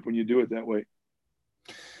relationship when you do it that way.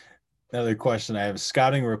 Another question I have: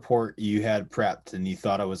 scouting report you had prepped and you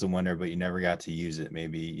thought it was a winner, but you never got to use it.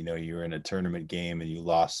 Maybe you were in a tournament game and you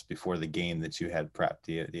lost before the game that you had prepped.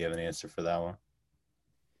 Do you have an answer for that one?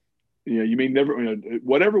 Yeah, you mean never?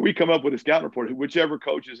 Whatever we come up with a scout report, whichever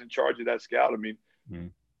coach is in charge of that scout. I mean.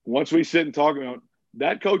 Once we sit and talk about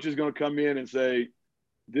that, coach is going to come in and say,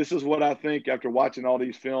 this is what I think after watching all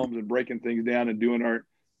these films and breaking things down and doing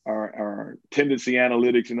our tendency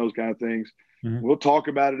analytics and those kind of things. We'll talk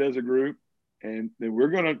about it as a group, and then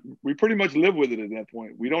we pretty much live with it at that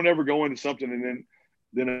point. We don't ever go into something and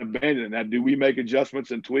then abandon it. Now, do we make adjustments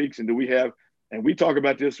and tweaks, and and we talk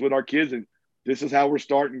about this with our kids, and this is how we're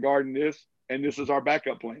starting guarding this, and this is our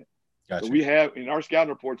backup plan. Gotcha. So we have, in our scouting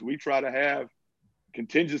reports, we try to have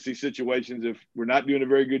contingency situations if we're not doing a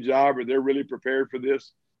very good job or they're really prepared for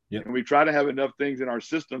this. And we try to have enough things in our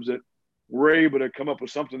systems that we're able to come up with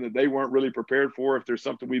something that they weren't really prepared for. If there's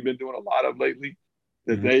something we've been doing a lot of lately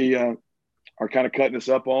that they are kind of cutting us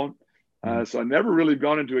up on. So I never really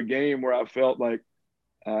gone into a game where I felt like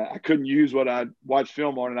I couldn't use what I watched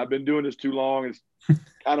film on. And I've been doing this too long. It's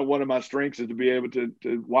kind of one of my strengths is to be able to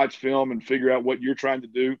watch film and figure out what you're trying to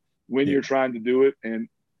do, when you're trying to do it. And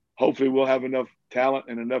hopefully we'll have enough talent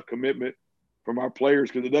and enough commitment from our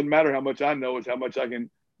players, because it doesn't matter how much I know, it's how much I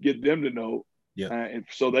can get them to know. And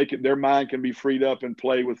so their mind can be freed up and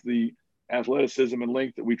play with the athleticism and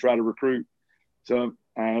length that we try to recruit. So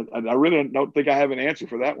I really don't think I have an answer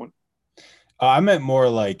for that one. I meant more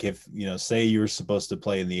like if, say you were supposed to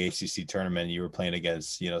play in the ACC tournament, and you were playing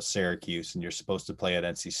against, Syracuse, and you're supposed to play at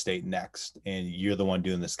NC State next, and you're the one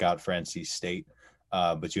doing the scout for NC State,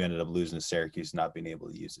 but you ended up losing to Syracuse, not being able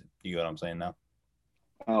to use it. You get what I'm saying now?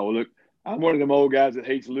 Oh, well, look, I'm one of them old guys that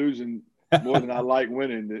hates losing more than I like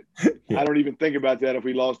winning. I don't even think about that if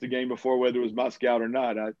we lost the game before, whether it was my scout or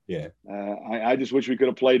not. I just wish we could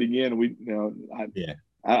have played again.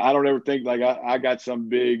 I don't ever think like I got some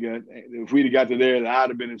big. If we'd have got to there,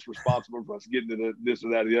 I'd have been as responsible for us getting to this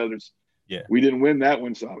or that or the others. We didn't win that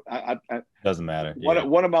one, so doesn't matter.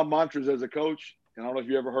 One of my mantras as a coach, and I don't know if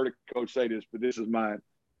you ever heard a coach say this, but this is mine.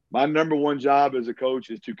 My number one job as a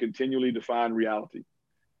coach is to continually define reality.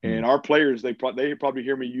 And our players, they probably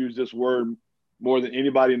hear me use this word more than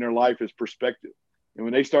anybody in their life, is perspective. And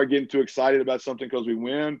when they start getting too excited about something because we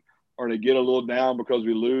win, or they get a little down because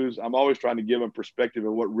we lose, I'm always trying to give them perspective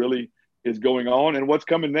of what really is going on and what's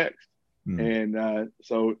coming next. And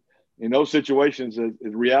so in those situations, the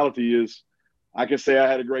reality is I can say I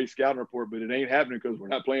had a great scouting report, but it ain't happening because we're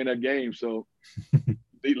not playing that game. So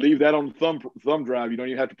leave that on the thumb drive. You don't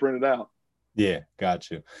even have to print it out. Yeah,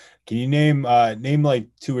 got you. Can you name like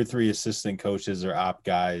 2 or 3 assistant coaches or op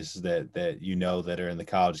guys that that are in the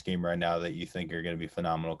college game right now that you think are going to be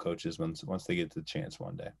phenomenal coaches once they get the chance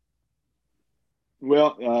one day?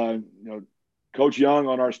 Well, Coach Young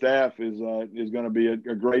on our staff is going to be a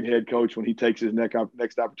great head coach when he takes his next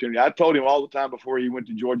opportunity. I told him all the time before he went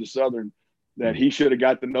to Georgia Southern that he should have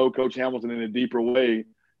got to know Coach Hamilton in a deeper way.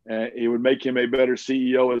 It would make him a better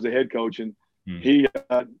CEO as a head coach. And he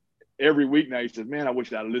every week now he says, "Man, I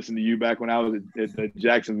wish I'd listened to you back when I was at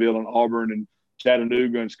Jacksonville and Auburn and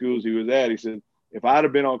Chattanooga and schools he was at." He said, "If I'd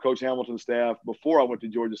have been on Coach Hamilton's staff before I went to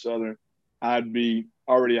Georgia Southern, I'd be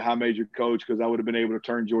already a high major coach because I would have been able to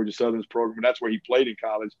turn Georgia Southern's program." And that's where he played in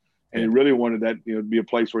college. And he really wanted that, to be a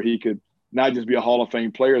place where he could not just be a Hall of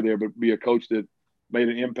Fame player there, but be a coach that made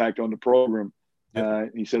an impact on the program.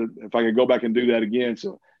 He said, if I could go back and do that again.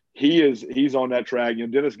 So he's on that track.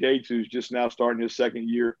 Dennis Gates, who's just now starting his second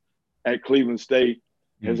year at Cleveland State,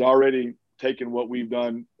 has already taken what we've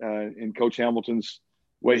done in Coach Hamilton's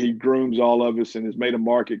way he grooms all of us and has made a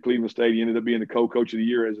mark at Cleveland State. He ended up being the co-coach of the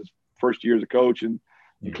year as his first year as a coach. And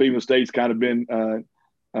Cleveland State's kind of been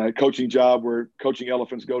a coaching job where coaching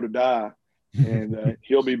elephants go to die. And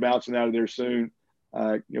he'll be bouncing out of there soon.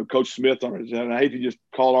 Coach Smith on it. And I hate to just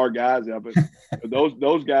call our guys out, but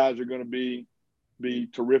those guys are going to be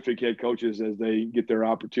terrific head coaches as they get their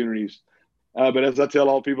opportunities. But as I tell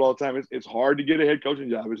all people all the time, it's hard to get a head coaching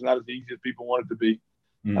job. It's not as easy as people want it to be.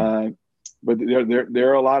 But there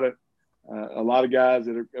are a lot of guys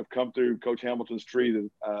that have come through Coach Hamilton's tree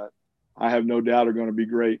that I have no doubt are going to be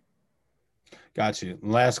great. Got you.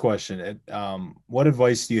 Last question. What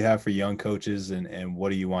advice do you have for young coaches, and what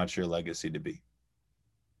do you want your legacy to be?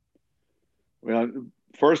 Well,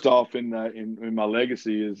 first off, in my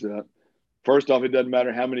legacy is first off, it doesn't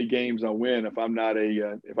matter how many games I win. If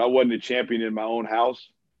I wasn't a champion in my own house,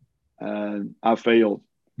 I failed.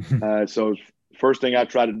 So first thing I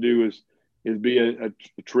try to do is be a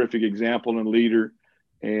terrific example and leader.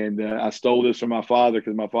 And I stole this from my father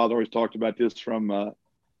because my father always talked about this from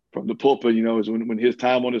the pulpit. Is when his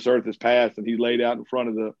time on this earth is past and he's laid out in front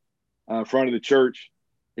of the church,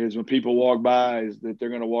 is when people walk by, is that they're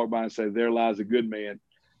going to walk by and say, "There lies a good man."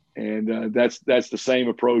 And that's the same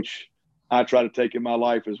approach I try to take in my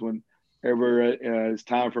life. Is whenever it's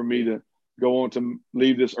time for me to go on to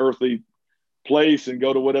leave this earthly place and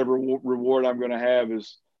go to whatever reward I'm going to have,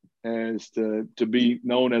 is to be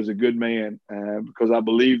known as a good man, because I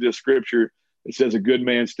believe this scripture, it says a good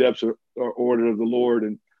man's steps are ordered of the Lord.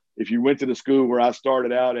 And if you went to the school where I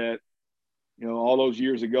started out at, all those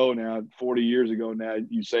years ago now, 40 years ago now,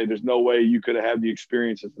 you say there's no way you could have had the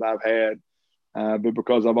experiences that I've had. But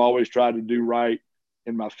because I've always tried to do right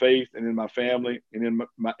in my faith and in my family and in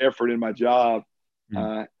my effort in my job,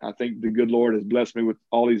 I think the good Lord has blessed me with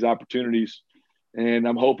all these opportunities. And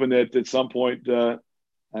I'm hoping that at some point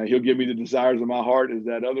he'll give me the desires of my heart, as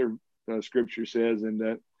that other scripture says, and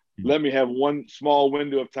that let me have one small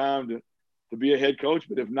window of time to be a head coach.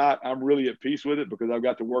 But if not, I'm really at peace with it because I've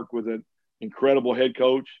got to work with an incredible head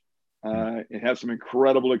coach and have some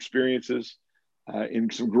incredible experiences in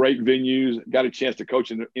some great venues. Got a chance to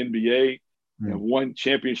coach in the NBA, won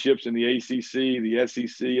championships in the ACC, the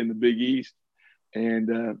SEC, and the Big East,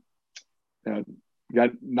 and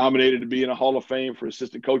got nominated to be in a Hall of Fame for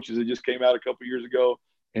assistant coaches that just came out a couple years ago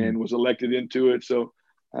and was elected into it. So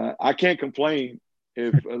I can't complain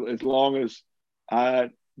as long as I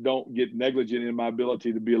don't get negligent in my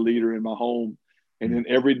ability to be a leader in my home, and then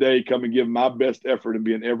every day come and give my best effort and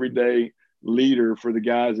be an everyday leader for the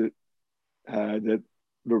guys that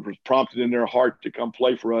were prompted in their heart to come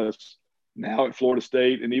play for us now at Florida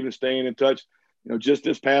State, and even staying in touch. Just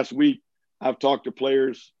this past week, I've talked to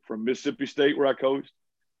players from Mississippi State where I coached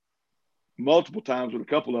multiple times with a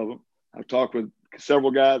couple of them. I've talked with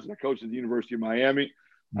several guys that I coached at the University of Miami.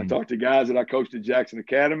 I talked to guys that I coached at Jackson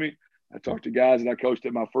Academy. I talked to guys that I coached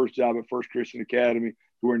at my first job at First Christian Academy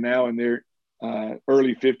who are now in their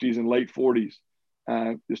early 50s and late 40s,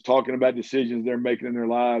 just talking about decisions they're making in their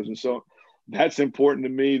lives. And so that's important to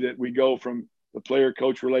me, that we go from the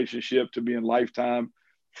player-coach relationship to being lifetime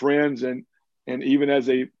friends, and even as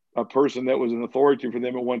a person that was an authority for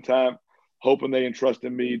them at one time, hoping they entrust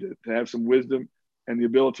in me to have some wisdom and the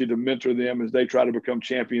ability to mentor them as they try to become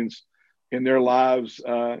champions in their lives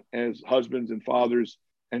as husbands and fathers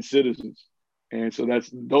and citizens. And so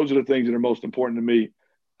those are the things that are most important to me.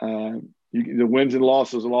 The wins and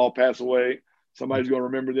losses will all pass away. Somebody's going to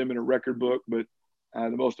remember them in a record book, but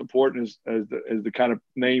the most important is the kind of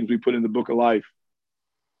names we put in the book of life.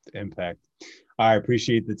 Impact. I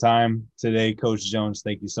appreciate the time today, Coach Jones.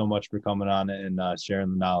 Thank you so much for coming on and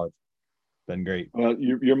sharing the knowledge. Been great. Well,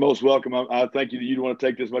 you're most welcome. I thank you that you'd want to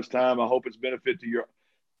take this much time. I hope it's benefit to your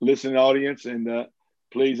listening audience. And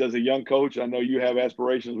please, as a young coach, I know you have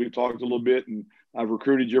aspirations. We've talked a little bit, and I've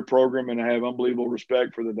recruited your program, and I have unbelievable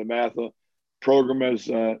respect for the DeMatha program as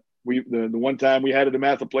the one time we had a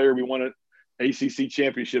DeMatha player, we won an ACC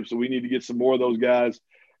championship. So we need to get some more of those guys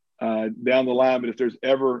down the line. But if there's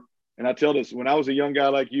ever, and I tell this, when I was a young guy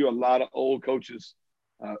like you, a lot of old coaches,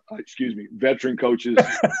 veteran coaches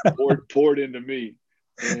poured into me.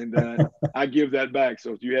 And I give that back.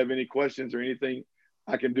 So if you have any questions or anything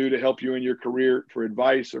I can do to help you in your career for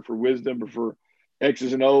advice or for wisdom or for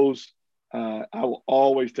X's and O's, I will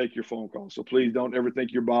always take your phone call. So please don't ever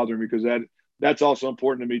think you're bothering me, because that's also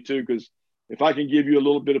important to me too. Because if I can give you a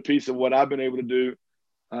little bit of piece of what I've been able to do,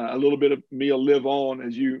 a little bit of me will live on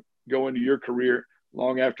as you go into your career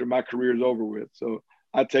long after my career is over with. So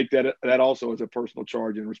I take that also as a personal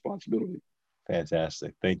charge and responsibility.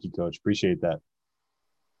 Fantastic. Thank you, Coach. Appreciate that.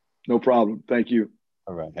 No problem. Thank you.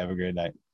 All right. Have a great night.